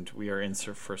 and we are in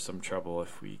for some trouble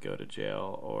if we go to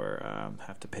jail or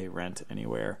have to pay rent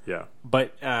anywhere. Yeah,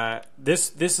 but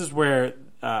this is where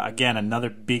again another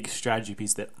big strategy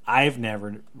piece that I've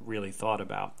never really thought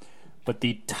about. But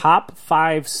the top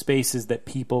 5 spaces that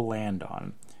people land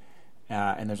on,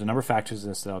 and there's a number of factors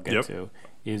that I'll get to,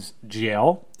 is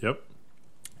jail. Yep.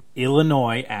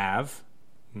 Illinois Ave.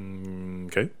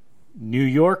 Okay. New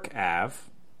York Ave.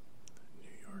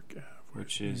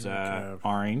 Which is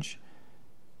orange.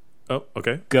 Oh,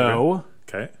 okay. Go.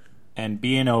 Okay. And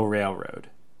B&O Railroad.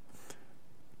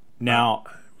 Now,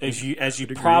 as you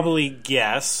probably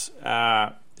guess,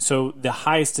 so the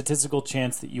highest statistical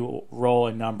chance that you will roll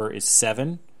a number is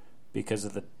 7 because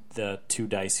of the 2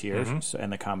 dice here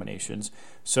and the combinations.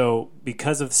 So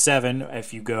because of 7,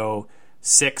 if you go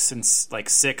 6 and like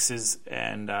 6s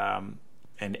and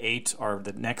 8 are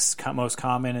the next most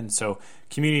common, and so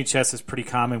community chess is pretty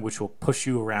common, which will push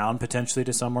you around potentially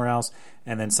to somewhere else.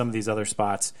 And then some of these other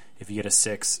spots, if you get a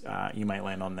 6, you might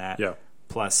land on that. Yeah.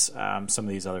 Plus some of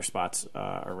these other spots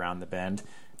around the bend.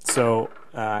 So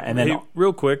and then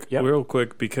real quick,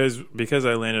 because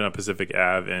I landed on Pacific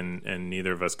Ave and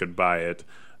neither of us could buy it,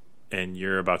 and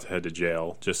you're about to head to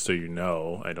jail. Just so you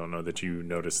know, I don't know that you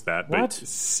noticed that, what? But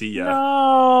see ya.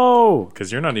 No,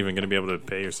 because you're not even going to be able to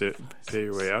pay your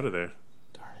way out of there.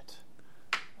 Darn it!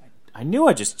 I knew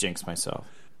I just jinxed myself.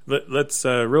 Let's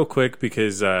real quick,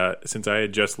 because since I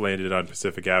had just landed on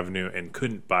Pacific Avenue and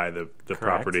couldn't buy the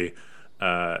property.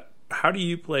 How do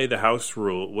you play the house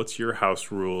rule? What's your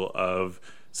house rule of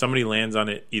somebody lands on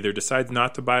it, either decides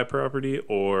not to buy a property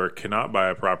or cannot buy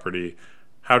a property?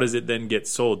 How does it then get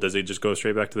sold? Does it just go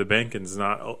straight back to the bank and is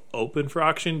not open for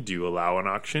auction? Do you allow an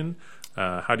auction?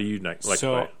 How do you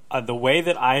play? The way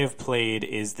that I have played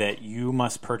is that you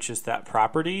must purchase that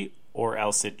property or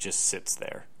else it just sits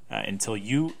there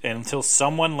until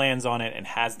someone lands on it and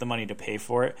has the money to pay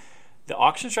for it. The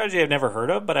auction strategy I've never heard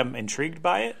of, but I'm intrigued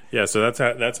by it. Yeah, so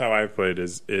that's how I've played.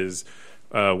 Is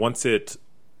once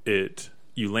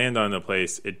you land on the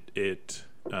place, it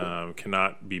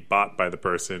cannot be bought by the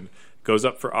person. Goes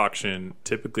up for auction.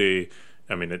 Typically,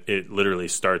 I mean, it literally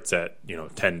starts at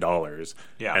 $10.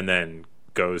 Yeah, and then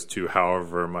goes to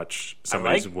however much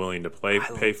somebody's willing to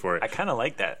pay for it. I kind of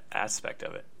like that aspect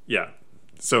of it. Yeah.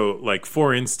 So, like,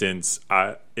 for instance,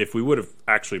 if we would have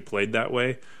actually played that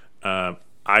way,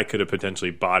 I could have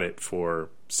potentially bought it for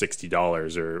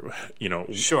 $60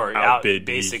 or, sure, outbid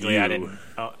basically, I didn't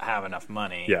have enough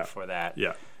money for that.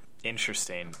 Yeah.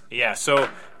 Interesting. Yeah, so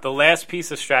the last piece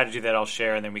of strategy that I'll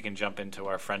share, and then we can jump into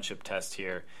our friendship test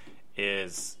here,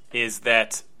 is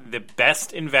that the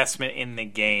best investment in the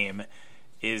game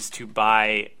is to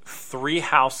buy 3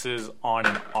 houses on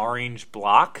an orange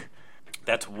block.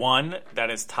 That's one that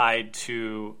is tied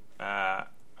to I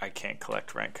can't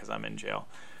collect rent because I'm in jail.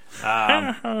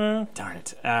 Darn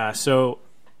it. So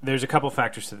there's a couple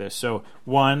factors to this. So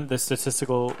one, the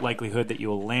statistical likelihood that you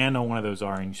will land on one of those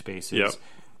orange spaces. Yep.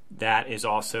 That is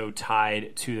also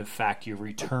tied to the fact your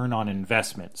return on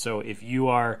investment. So if you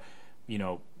are,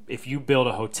 if you build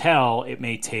a hotel, it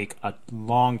may take a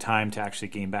long time to actually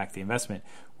gain back the investment.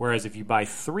 Whereas if you buy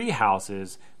 3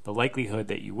 houses, the likelihood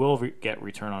that you will get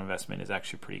return on investment is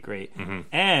actually pretty great.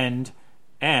 Mm-hmm.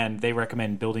 And they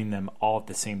recommend building them all at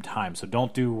the same time. So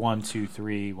don't do 1, 2,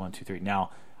 3, 1, 2, 3.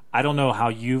 Now, I don't know how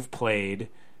you've played.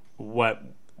 What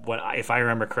if I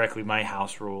remember correctly, my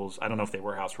house rules, I don't know if they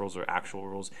were house rules or actual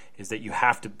rules, is that you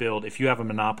have to build, if you have a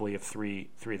monopoly of three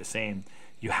the same,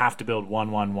 you have to build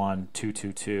 1, 1, 1, 2,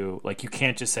 2, 2. Like, you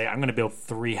can't just say, I'm going to build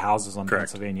 3 houses on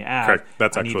Pennsylvania Ave. Correct.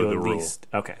 That's actually the rule.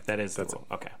 Okay, that's the rule.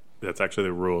 Okay. That's actually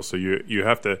the rule. So you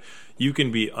have to, you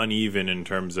can be uneven in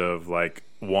terms of, like,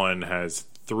 one has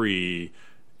 3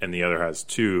 and the other has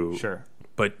 2. Sure.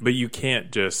 But you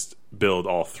can't just build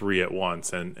all 3 at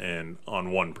once and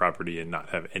on one property and not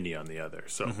have any on the other.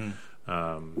 So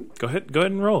go ahead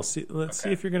and roll. Let's see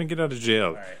if you're going to get out of jail.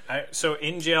 All right. So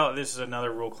in jail, this is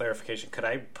another rule clarification. Could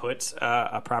I put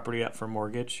a property up for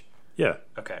mortgage? Yeah.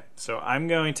 Okay. So I'm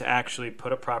going to actually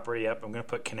put a property up. I'm going to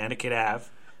put Connecticut Ave.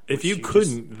 If you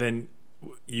couldn't, then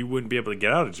you wouldn't be able to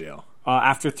get out of jail.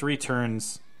 After 3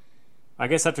 turns, I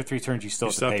guess after 3 turns, you still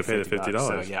have to pay the $50.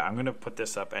 So yeah, I'm going to put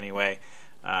this up anyway.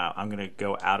 I'm going to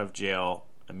go out of jail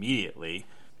immediately,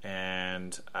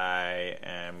 and I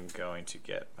am going to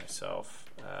get myself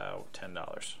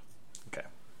 $10. Okay,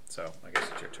 so I guess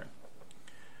it's your turn.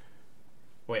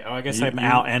 Wait, I guess I'm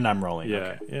out and I'm rolling.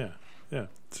 Yeah, okay. yeah.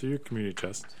 So your community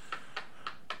chest.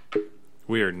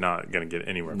 We are not going to get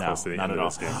anywhere close to the end of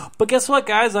this game. But guess what,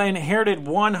 guys? I inherited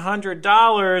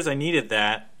 $100. I needed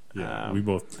that. Yeah, we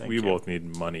both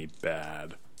need money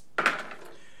bad.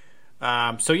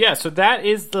 So that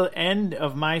is the end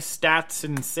of my stats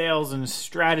and sales and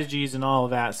strategies and all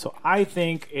of that. So I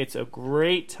think it's a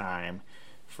great time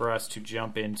for us to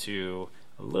jump into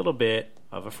a little bit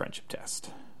of a friendship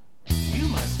test. You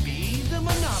must be the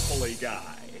Monopoly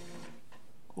guy.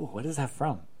 Ooh, what is that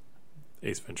from?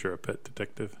 Ace Ventura: Pet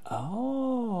Detective.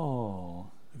 Oh.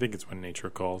 I think it's When Nature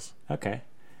Calls. Okay.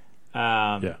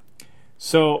 Yeah.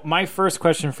 So my first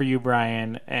question for you,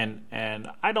 Brian, and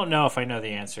I don't know if I know the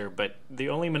answer, but the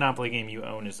only Monopoly game you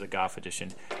own is the Golf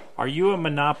Edition. Are you a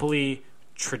Monopoly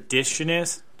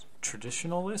traditionalist?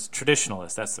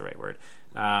 Traditionalist, that's the right word.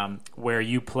 Where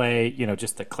you play,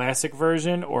 just the classic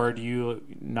version, or do you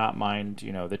not mind,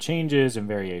 the changes and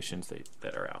variations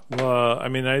that are out? Well, I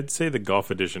mean, I'd say the Golf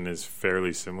Edition is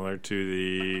fairly similar to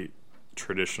the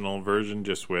traditional version,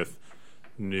 just with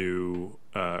new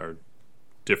or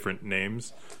different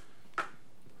names.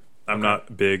 I'm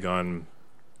not big on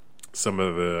some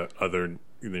of the other,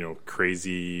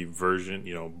 crazy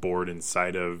version, board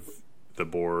inside of the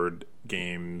board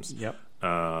games. Yep.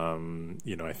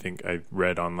 I think I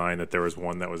read online that there was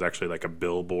one that was actually like a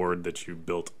billboard that you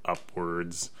built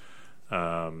upwards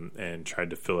and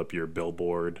tried to fill up your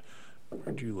billboard.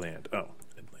 Where'd you land? Oh,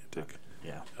 Atlantic.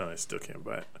 Yeah. I still can't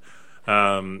buy it.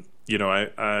 I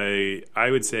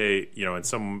would say, in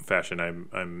some fashion,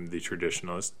 I'm the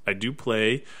traditionalist. I do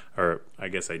play, or I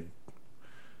guess I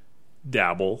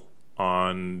dabble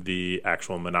on the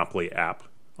actual Monopoly app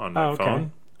on my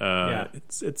phone. Yeah.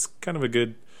 It's kind of a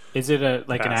good. Is it an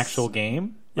actual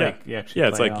game? Yeah, like you actually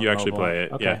it's like you actually play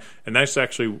it. Okay. Yeah, and that's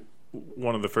actually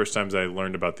one of the first times I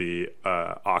learned about the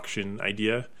auction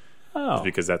idea. Oh,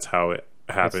 because that's how it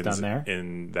happens done there.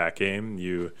 In that game.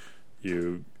 You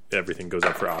everything goes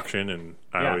up for auction, and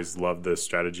I always love the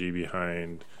strategy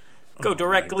behind. Go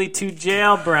directly to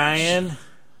jail, Brian.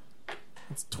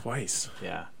 It's twice.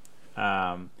 Yeah.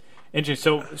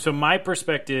 Interesting. So my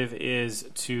perspective is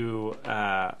to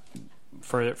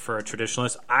for a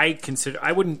traditionalist. I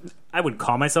wouldn't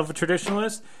call myself a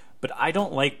traditionalist, but I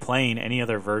don't like playing any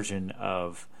other version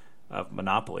of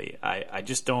Monopoly. I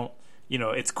just don't.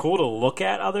 it's cool to look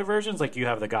at other versions. Like you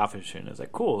have the golf edition. It's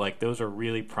like cool. Like those are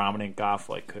really prominent golf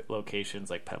like locations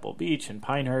like Pebble Beach and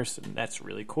Pinehurst, and that's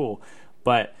really cool.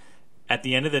 But at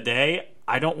the end of the day,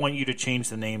 I don't want you to change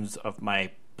the names of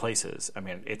my places. I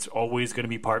mean, it's always going to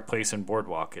be Park Place and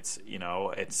Boardwalk. It's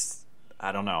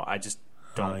I don't know. I just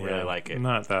don't really like it.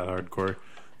 Not that hardcore.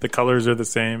 The colors are the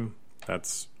same.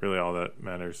 That's really all that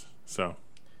matters. So,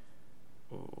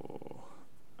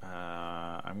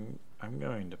 I'm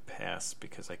going to pass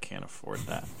because I can't afford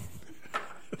that.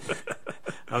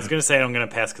 I was going to say I'm going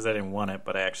to pass because I didn't want it,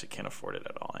 but I actually can't afford it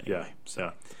at all anyway.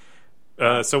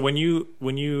 So when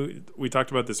we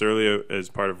talked about this earlier as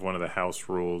part of one of the house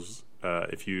rules.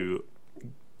 If you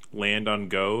land on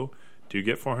Go, do you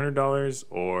get $400,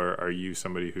 or are you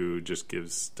somebody who just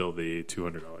gives still the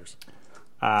 $200?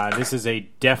 This is a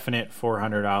definite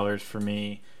 $400 for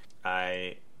me.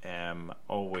 I am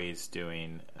always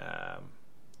doing.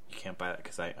 You can't buy that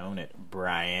because I own it,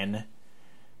 Brian.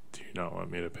 Do you not want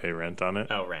me to pay rent on it?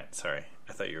 Oh, rent. Sorry,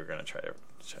 I thought you were going to try to.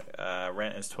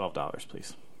 Rent is $12,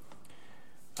 please.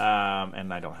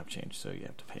 And I don't have change, so you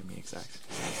have to pay me exact.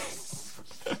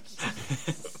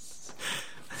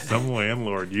 Some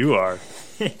landlord you are.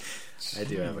 I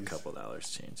do have a couple dollars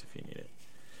change if you need it.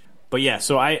 But yeah,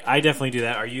 so I definitely do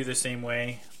that. Are you the same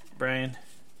way, Brian?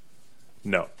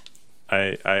 No.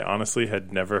 I honestly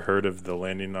had never heard of the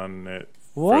landing on it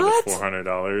what? for the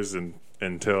 $400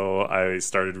 until I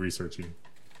started researching.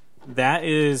 That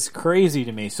is crazy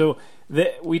to me. So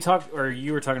we talked, or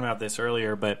you were talking about this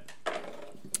earlier, but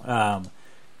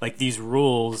like these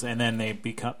rules, and then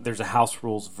there's a house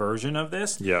rules version of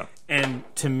this. Yeah. And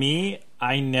to me,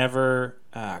 I never.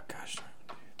 Gosh,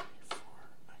 I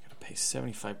gotta pay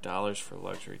 $75 for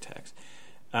luxury tax.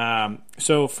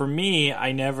 So for me,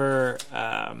 I never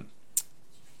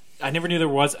knew there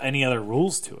was any other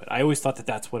rules to it. I always thought that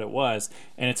that's what it was,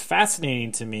 and it's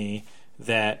fascinating to me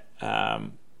that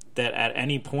that at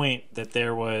any point that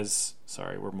there was.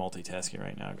 Sorry, we're multitasking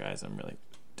right now, guys. I'm really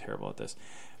terrible at this.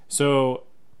 So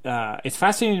it's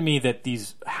fascinating to me that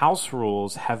these house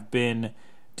rules have been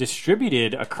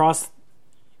distributed across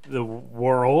the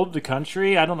world, the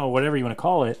country. I don't know, whatever you want to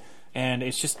call it. And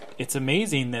it's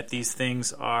amazing that these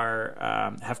things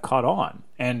are have caught on.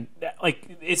 And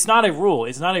like, it's not a rule.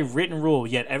 It's not a written rule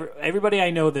yet. Everybody I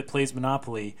know that plays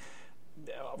Monopoly,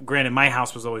 granted, my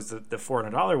house was always the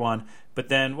 $400 one. But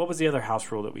then, what was the other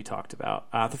house rule that we talked about?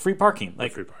 The free parking.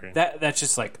 Like free parking. That's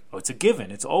just like, it's a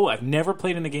given. I've never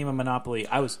played in a game of Monopoly.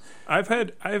 I've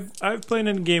played in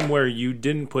a game where you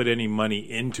didn't put any money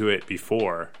into it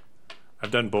before.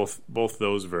 I've done both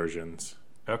those versions.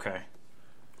 Okay.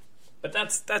 But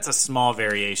that's a small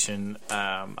variation,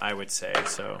 I would say.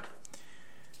 So,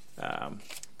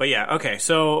 but yeah, okay.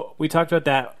 So we talked about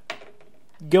that.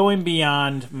 Going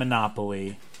beyond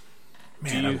Monopoly,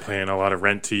 man, I'm playing a lot of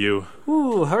Rent to You.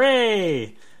 Ooh,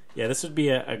 hooray! Yeah, this would be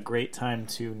a great time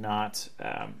to not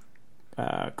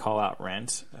call out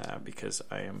Rent because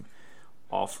I am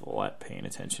awful at paying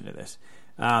attention to this.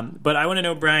 But I want to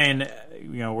know, Brian.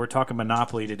 We're talking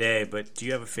Monopoly today, but do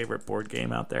you have a favorite board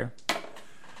game out there?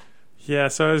 Yeah,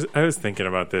 so I was thinking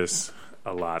about this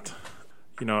a lot.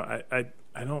 I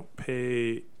don't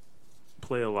play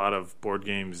a lot of board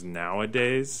games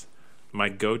nowadays. My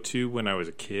go-to when I was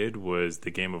a kid was the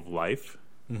Game of Life.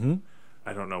 Mm-hmm.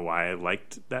 I don't know why I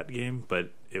liked that game, but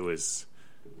it was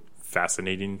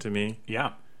fascinating to me.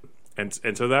 Yeah, and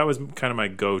so that was kind of my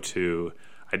go-to.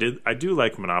 I do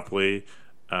like Monopoly.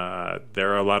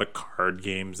 There are a lot of card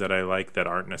games that I like that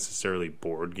aren't necessarily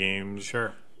board games.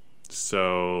 Sure.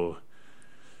 So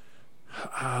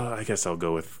I guess I'll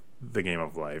go with the Game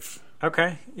of Life.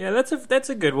 Okay. Yeah, that's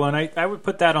a good one. I would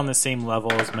put that on the same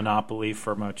level as Monopoly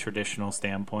from a traditional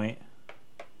standpoint.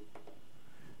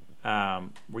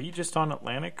 Were you just on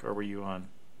Atlantic, or were you on...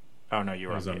 Oh, no, you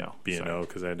were on B&O. B&O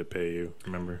because I had to pay you,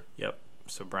 remember? Yep.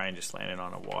 So Brian just landed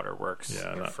on a Waterworks.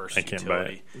 Yeah, first I can't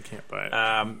utility. buy it. You can't buy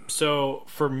it. So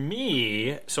for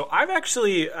me, I've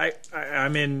actually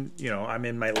I'm in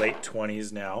my late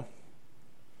 20s now,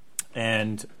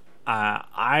 and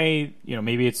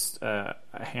maybe it's a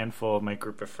handful of my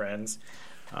group of friends.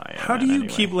 How do you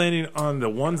keep landing on the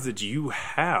ones that you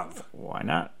have? Why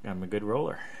not? I'm a good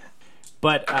roller.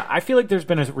 But I feel like there's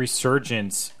been a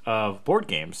resurgence of board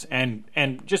games and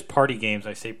just party games.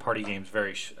 I say party games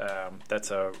very.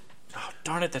 That's a. Oh,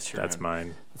 darn it! That's your. That's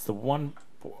mine. It's the one.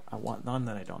 I want none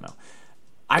that I don't know.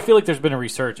 I feel like there's been a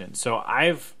resurgence. So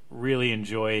I've really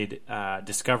enjoyed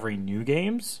discovering new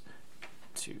games.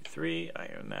 2, 3. I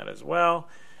own that as well.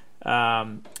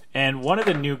 And one of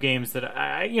the new games that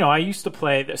I used to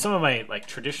play, some of my like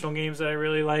traditional games that I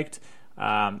really liked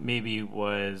maybe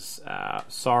was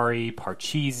Sorry,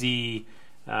 Parcheesi.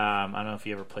 I don't know if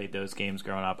you ever played those games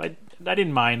growing up. I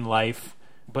didn't mind Life,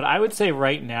 but I would say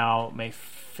right now my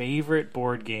favorite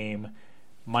board game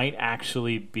might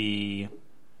actually be,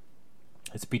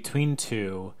 it's between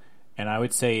two, and I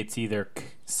would say it's either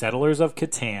Settlers of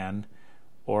Catan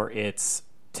or it's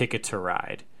Ticket to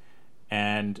Ride.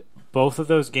 And both of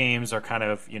those games are kind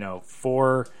of,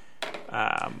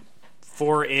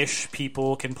 four-ish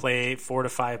people can play, 4 to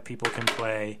 5 people can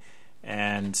play,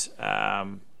 and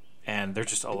they're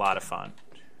just a lot of fun.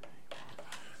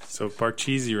 So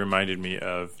Parcheesi reminded me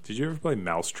of, did you ever play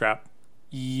Mousetrap?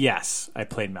 Yes, I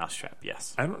played Mousetrap,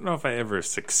 yes. I don't know if I ever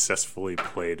successfully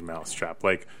played Mousetrap.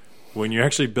 Like, when you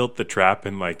actually built the trap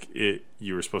and,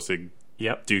 you were supposed to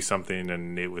do something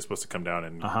and it was supposed to come down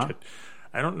and...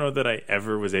 I don't know that I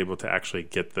ever was able to actually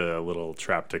get the little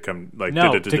trap to come...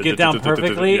 to get down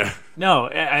perfectly? No,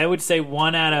 I would say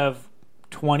 1 out of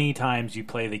 20 times you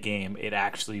play the game, it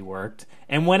actually worked.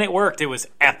 And when it worked, it was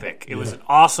epic. It was an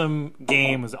awesome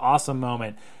game. It was an awesome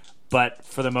moment. But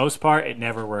for the most part, it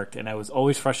never worked. And I was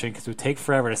always frustrated because it would take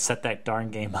forever to set that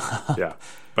darn game up. Yeah.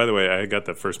 By the way, I got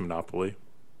the first Monopoly.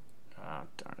 Oh,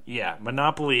 darn. Yeah,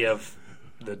 Monopoly of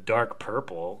the dark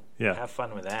purple. Yeah. Have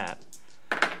fun with that.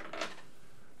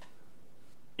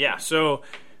 Yeah, so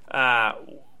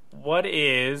what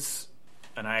is,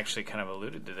 and I actually kind of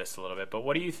alluded to this a little bit, but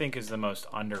what do you think is the most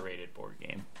underrated board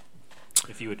game,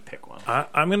 if you would pick one?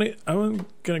 I'm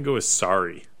gonna go with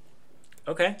Sorry.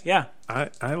 Okay, yeah.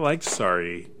 I liked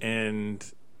Sorry, and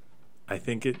I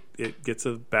think it gets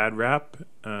a bad rap.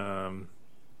 I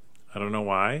don't know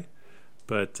why,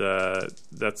 but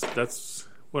that's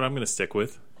what I'm gonna stick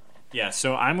with. Yeah,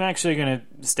 so I'm actually gonna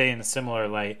stay in a similar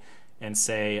light and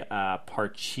say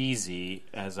Parcheesi,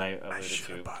 as I alluded to. I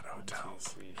should have bought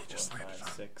Hotels. 1, 2, 3, 4, 5,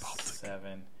 6,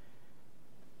 7,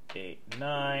 8,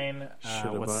 9.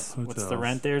 What's the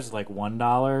rent there? Is it like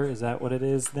 $1? Is that what it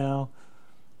is now?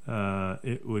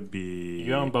 It would be...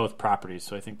 You own both properties,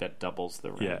 so I think that doubles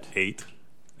the rent. Yeah,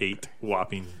 eight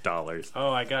whopping dollars.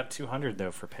 Oh, I got $200 though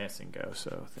for Pass and Go,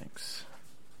 so thanks.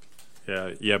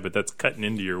 Yeah, but that's cutting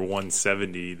into your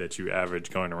 $170 that you average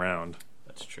going around.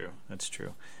 That's true.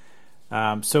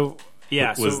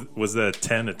 Was that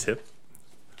 10 a tip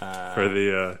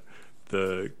for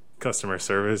the customer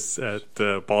service at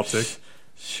Baltic?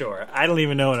 Sure. I don't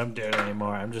even know what I'm doing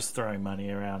anymore. I'm just throwing money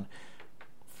around.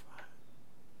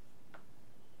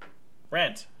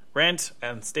 Rent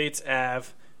on States Ave.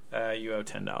 You owe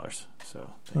 $10.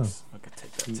 So thanks. I can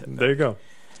take that tip. There you go.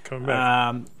 Coming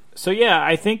back. So yeah,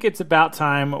 I think it's about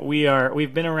time.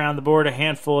 We've been around the board a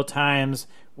handful of times.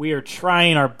 We are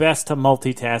trying our best to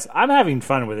multitask. I'm having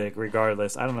fun with it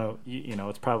regardless. I don't know,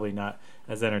 it's probably not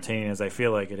as entertaining as I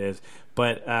feel like it is.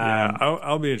 But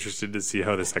I'll be interested to see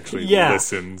how this actually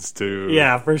listens to.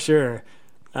 Yeah, for sure.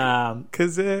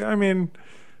 Because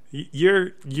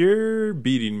you're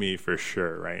beating me for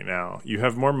sure right now. You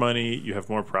have more money. You have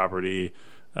more property.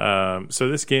 So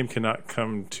this game cannot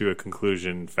come to a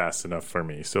conclusion fast enough for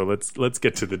me. So let's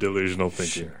get to the delusional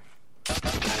thinking. Sure. I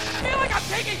feel like I'm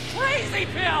taking crazy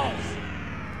pills.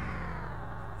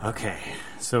 Okay,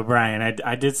 so Brian,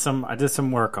 I did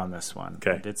some work on this one.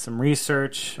 Okay, I did some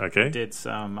research. Okay, I did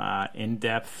some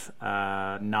in-depth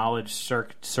knowledge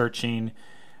searching,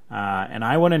 and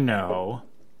I want to know,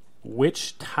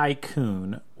 which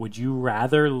tycoon would you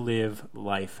rather live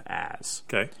life as?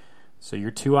 Okay, so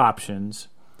your two options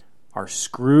are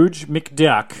Scrooge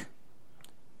McDuck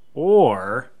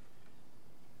or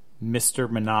Mr.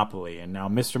 Monopoly. And now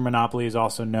Mr. Monopoly is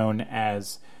also known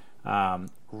as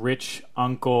Rich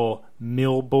Uncle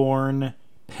Milbourne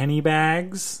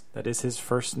Pennybags. That is his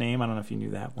first name. I don't know if you knew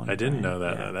that one. I didn't know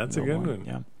that. Yeah, that's Milbourne, a good one.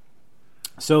 Yeah.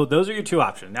 So those are your two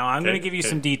options. Now I'm going to give you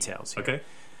some details here.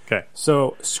 Okay.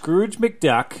 So Scrooge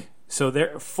McDuck. So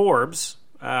Forbes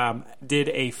did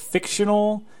a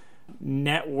fictional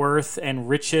net worth and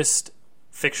richest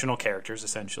fictional characters,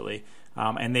 essentially.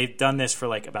 And they've done this for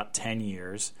about 10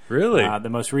 years. Really? The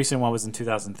most recent one was in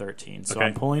 2013. So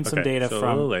I'm pulling some data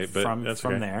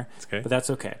from there. But that's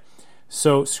okay.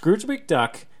 So Scrooge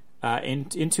McDuck in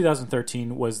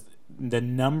 2013 was the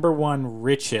number one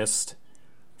richest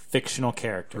fictional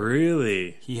character.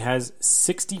 Really? He has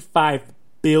 $65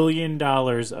 billion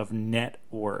of net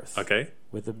worth. Okay.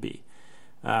 With a B.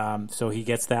 So he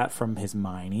gets that from his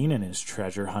mining and his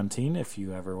treasure hunting, if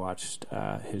you ever watched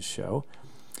his show.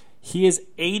 He is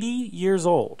 80 years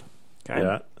old. Okay?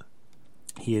 Yeah.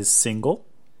 He is single.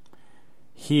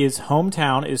 His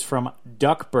hometown is from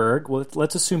Duckburg. Well,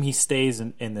 let's assume he stays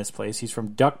in this place. He's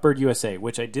from Duckburg, USA,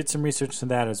 which I did some research into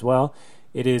that as well.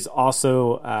 It is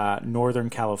also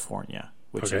Northern California.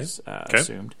 which is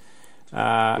assumed.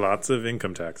 Lots of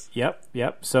income tax. Yep.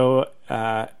 So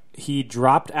he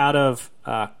dropped out of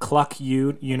Cluck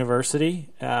University,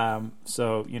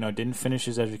 so didn't finish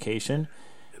his education.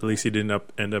 At least he didn't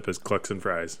end up as Clucks and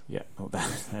Fries. Yeah, well,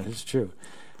 that is true.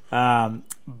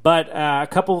 But a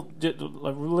couple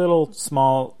little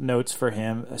small notes for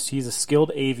him. He's a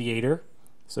skilled aviator,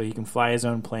 so he can fly his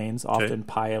own planes, often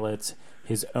pilots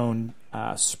his own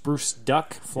Spruce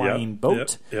Duck flying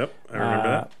boat. Yep, I remember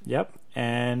that. Yep,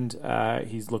 and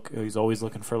he's always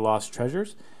looking for lost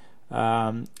treasures.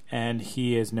 And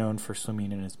he is known for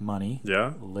swimming in his money.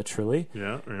 Yeah. Literally.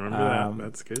 Yeah, I remember that.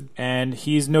 That's good. And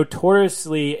he's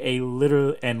notoriously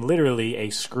literally a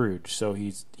Scrooge. So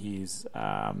he's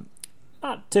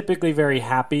not typically very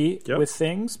happy with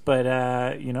things, but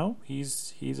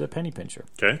he's a penny pincher.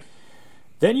 Okay.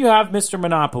 Then you have Mr.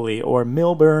 Monopoly, or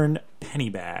Milburn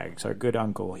Pennybags, our good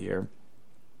uncle here.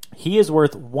 He is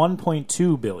worth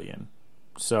 $1.2 billion,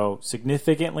 so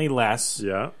significantly less.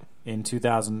 Yeah. In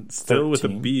 2013. Still with a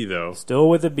B, though. Still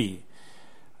with a B.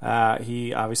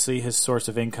 He obviously, his source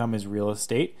of income is real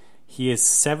estate. He is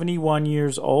 71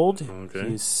 years old.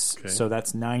 Okay. So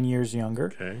that's 9 years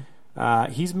younger. Okay.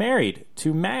 He's married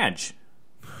to Madge.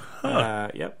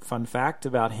 Yep. Fun fact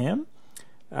about him.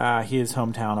 His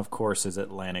hometown, of course, is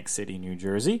Atlantic City, New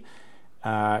Jersey.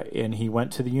 And he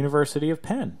went to the University of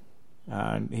Penn.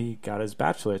 He got his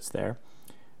bachelor's there.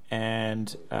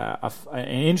 And an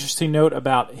interesting note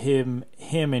about him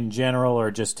in general, or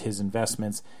just his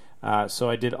investments. So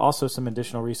I did also some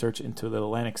additional research into the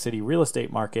Atlantic City real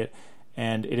estate market,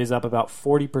 and it is up about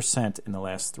 40% in the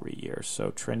last 3 years.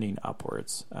 So trending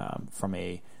upwards from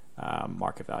a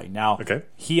market value. Now,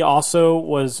 he also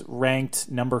was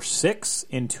ranked number 6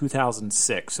 in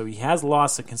 2006. So he has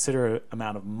lost a considerable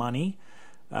amount of money.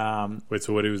 Wait,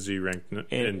 so what was he ranked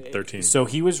in 13? So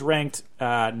he was ranked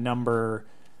number...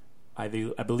 I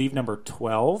believe number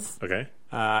 12. Okay.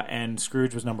 And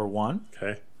Scrooge was number 1.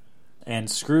 Okay. And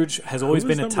Scrooge has always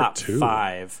been a top 2?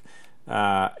 5.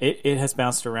 It has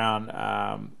bounced around.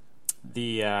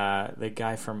 The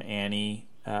guy from Annie,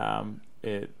 on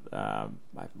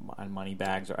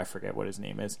Moneybags, or I forget what his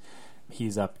name is.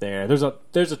 He's up there. There's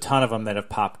a ton of them that have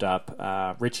popped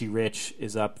up. Richie Rich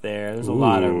is up there. There's a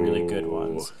lot of really good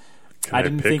ones. I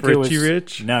didn't think Richie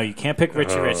Rich? No, you can't pick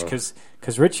Richie Rich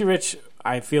because Richie Rich,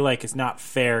 I feel like, is not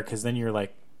fair, because then you're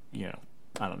like, I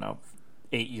don't know,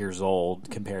 8 years old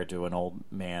compared to an old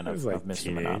man of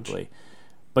Mr. Monopoly.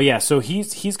 But yeah, so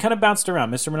he's kind of bounced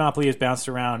around. Mr. Monopoly has bounced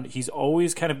around. He's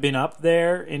always kind of been up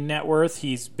there in net worth.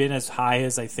 He's been as high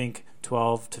as, I think,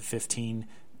 12 to 15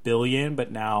 billion,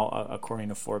 but now, according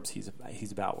to Forbes,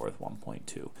 he's about worth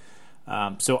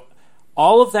 1.2. So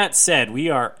all of that said, we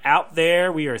are out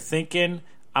there. We are thinking.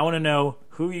 I want to know,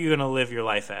 who are you going to live your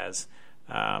life as?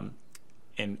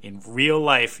 In real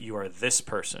life, you are this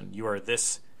person. You are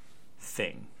this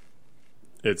thing.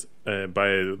 It's by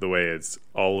the way, it's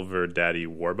Oliver Daddy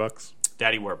Warbucks.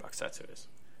 Daddy Warbucks, that's who it is.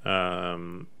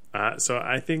 So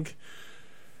I think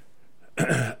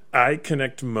I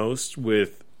connect most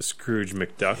with Scrooge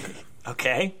McDuck.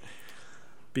 Okay.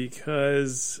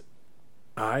 Because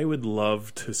I would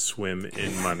love to swim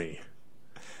in money.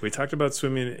 We talked about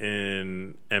swimming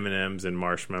in M&Ms and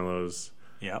marshmallows.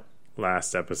 Yep.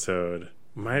 Last episode.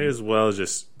 Might as well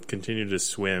just continue to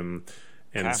swim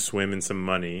and swim in some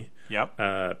money.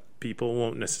 Yep. People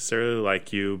won't necessarily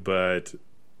like you, but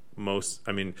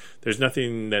there's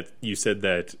nothing that you said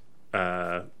that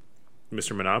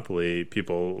Mr. Monopoly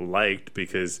people liked,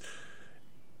 because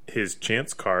his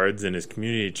chance cards and his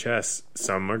community chess,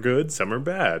 some are good, some are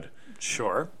bad.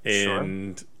 Sure.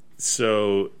 And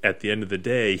so at the end of the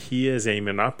day, he is a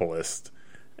monopolist.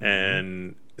 Mm-hmm.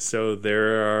 And so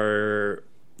there are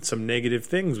some negative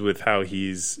things with how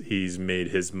he's made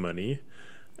his money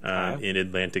in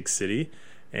Atlantic City.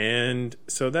 And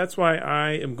so that's why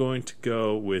I am going to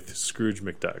go with Scrooge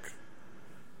McDuck.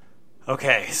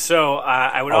 Okay, so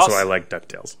I would also I like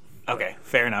DuckTales. Okay,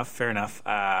 fair enough.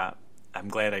 I'm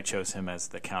glad I chose him as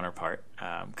the counterpart,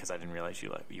 because I didn't realize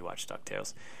you watched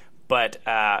DuckTales. But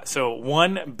so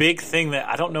one big thing that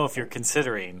I don't know if you're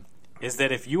considering is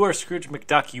that if you are Scrooge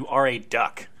McDuck, you are a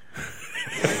duck.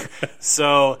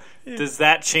 So does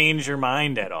that change your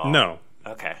mind at all? No.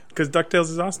 Okay. Because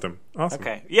DuckTales is awesome.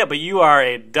 Okay. Yeah, but you are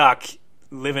a duck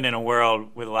living in a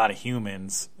world with a lot of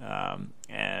humans,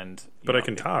 and but I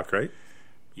can talk, right?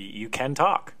 You can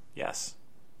talk. Yes.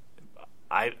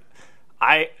 I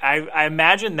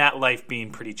imagine that life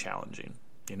being pretty challenging.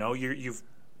 You've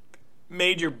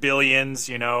made your billions,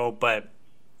 but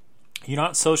you're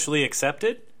not socially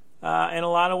accepted in a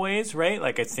lot of ways, right?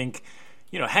 Like, I think,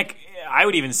 heck, I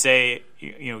would even say,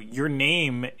 your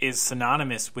name is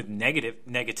synonymous with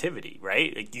negativity,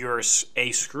 right? Like you're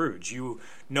a Scrooge.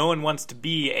 No one wants to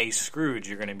be a Scrooge.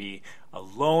 You're going to be a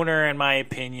loner, in my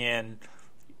opinion.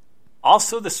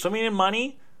 Also, the swimming in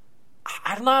money,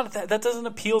 I'm not. That doesn't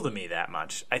appeal to me that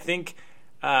much. I think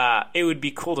it would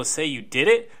be cool to say you did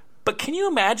it, but can you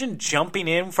imagine jumping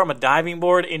in from a diving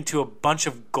board into a bunch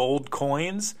of gold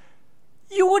coins?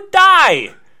 You would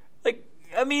die. Like,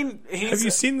 I mean, have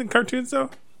you seen the cartoons though?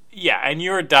 Yeah, and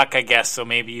you're a duck, I guess, so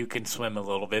maybe you can swim a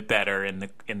little bit better in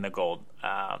the gold.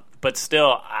 But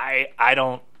still, I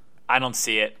don't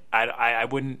see it. I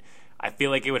wouldn't. I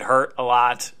feel like it would hurt a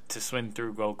lot to swim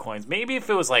through gold coins. Maybe if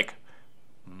it was like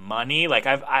money, like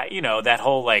that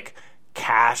whole like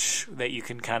cash that you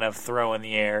can kind of throw in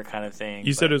the air kind of thing.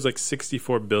 You said it was like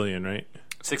 64 billion, right?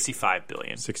 65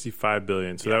 billion. 65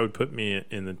 billion. So that would put me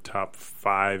in the top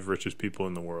 5 richest people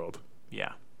in the world.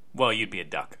 Yeah. Well, you'd be a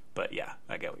duck, but yeah,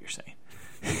 I get what you're saying.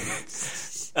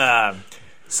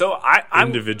 So I'm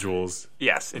individuals.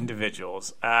 Yes,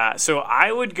 individuals. So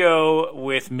I would go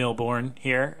with Milburn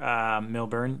here.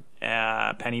 Milburn,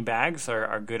 penny bags,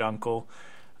 our good uncle.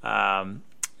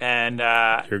 And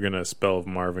you're gonna spell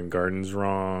Marvin Gardens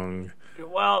wrong.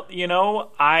 Well,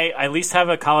 I at least have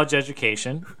a college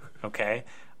education. Okay,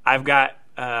 I've got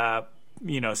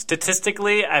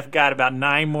statistically, I've got about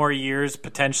 9 more years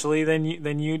potentially than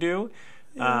you do.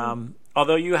 Yeah.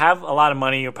 Although you have a lot of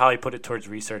money, you'll probably put it towards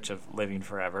research of living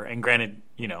forever. And granted,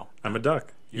 I'm a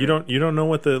duck. You don't know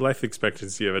what the life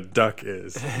expectancy of a duck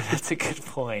is. That's a good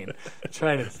point. I'm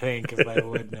trying to think if I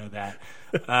would know that.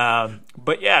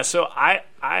 But yeah, so I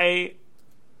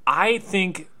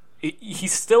think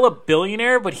he's still a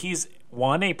billionaire, but he's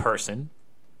a person.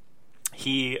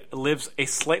 He lives a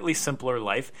slightly simpler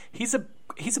life. He's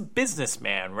a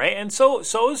businessman, right? And so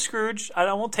is Scrooge.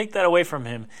 I won't take that away from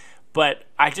him. But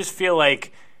I just feel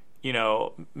like,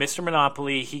 Mr.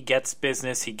 Monopoly, he gets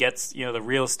business. He gets, the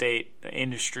real estate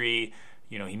industry.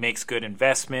 He makes good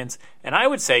investments. And I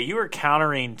would say you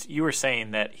were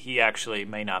saying that he actually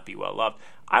may not be well loved.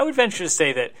 I would venture to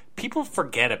say that people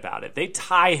forget about it. They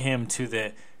tie him to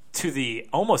the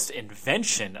almost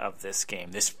invention of this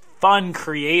game, this fun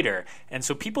creator. And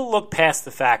so people look past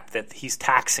the fact that he's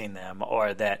taxing them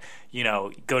or that,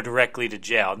 go directly to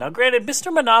jail. Now, granted,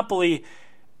 Mr. Monopoly,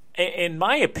 in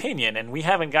my opinion, and we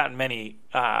haven't gotten many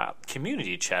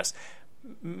community chests,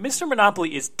 Mr.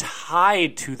 Monopoly is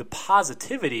tied to the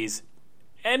positivities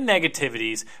and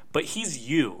negativities, but he's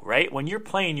you, right? When you're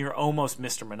playing, you're almost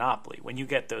Mr. Monopoly when you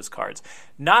get those cards.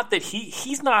 Not that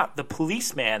he's not the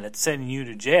policeman that's sending you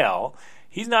to jail.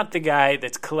 He's not the guy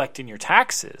that's collecting your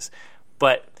taxes.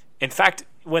 But, in fact,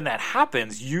 when that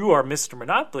happens, you are Mr.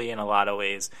 Monopoly in a lot of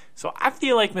ways. So I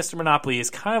feel like Mr. Monopoly is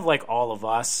kind of like all of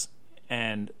us.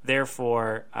 And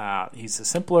therefore, he's a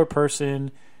simpler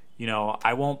person.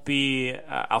 I won't be.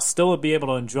 I'll still be able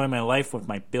to enjoy my life with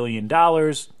my $1 billion.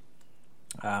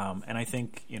 And I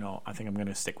think, I'm going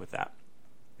to stick with that.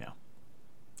 Yeah.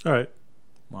 All right.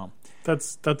 Well,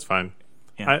 that's fine.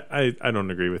 Yeah. I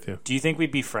don't agree with you. Do you think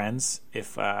we'd be friends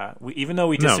if, even though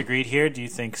we disagreed here? Do you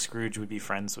think Scrooge would be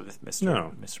friends with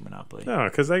Mr. Monopoly? No,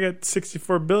 because I got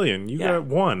 64 billion. You got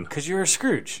 1. Because you're a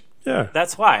Scrooge. Yeah.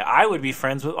 That's why. I would be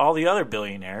friends with all the other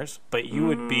billionaires, but you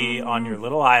would be on your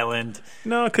little island.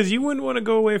 No, because you wouldn't want to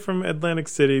go away from Atlantic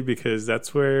City because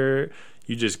that's where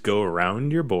you just go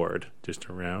around your board. Just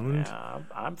around. Yeah,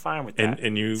 I'm fine with that.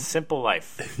 And you simple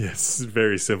life. Yes,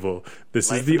 very simple. This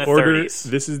life is the in order. 30s.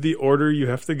 This is the order you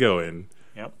have to go in.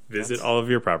 Yep. Visit all of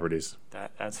your properties.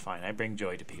 That's fine. I bring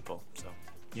joy to people, so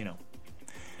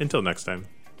Until next time.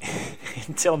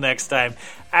 Until next time.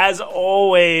 As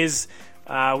always,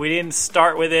 we didn't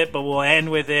start with it, but we'll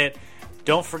end with it.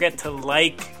 Don't forget to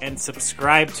like and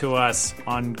subscribe to us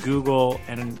on Google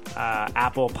and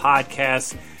Apple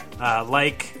Podcasts.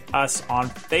 Like us on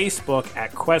Facebook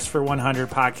at Quest for 100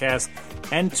 Podcast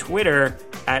and Twitter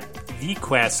at The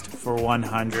Quest for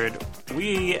 100.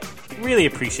 We really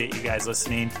appreciate you guys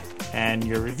listening and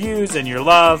your reviews and your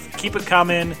love. Keep it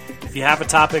coming. If you have a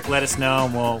topic, let us know,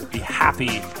 and we'll be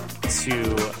happy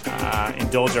to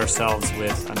indulge ourselves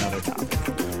with another topic.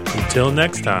 Until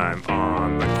next time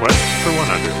on The Quest for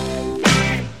 100.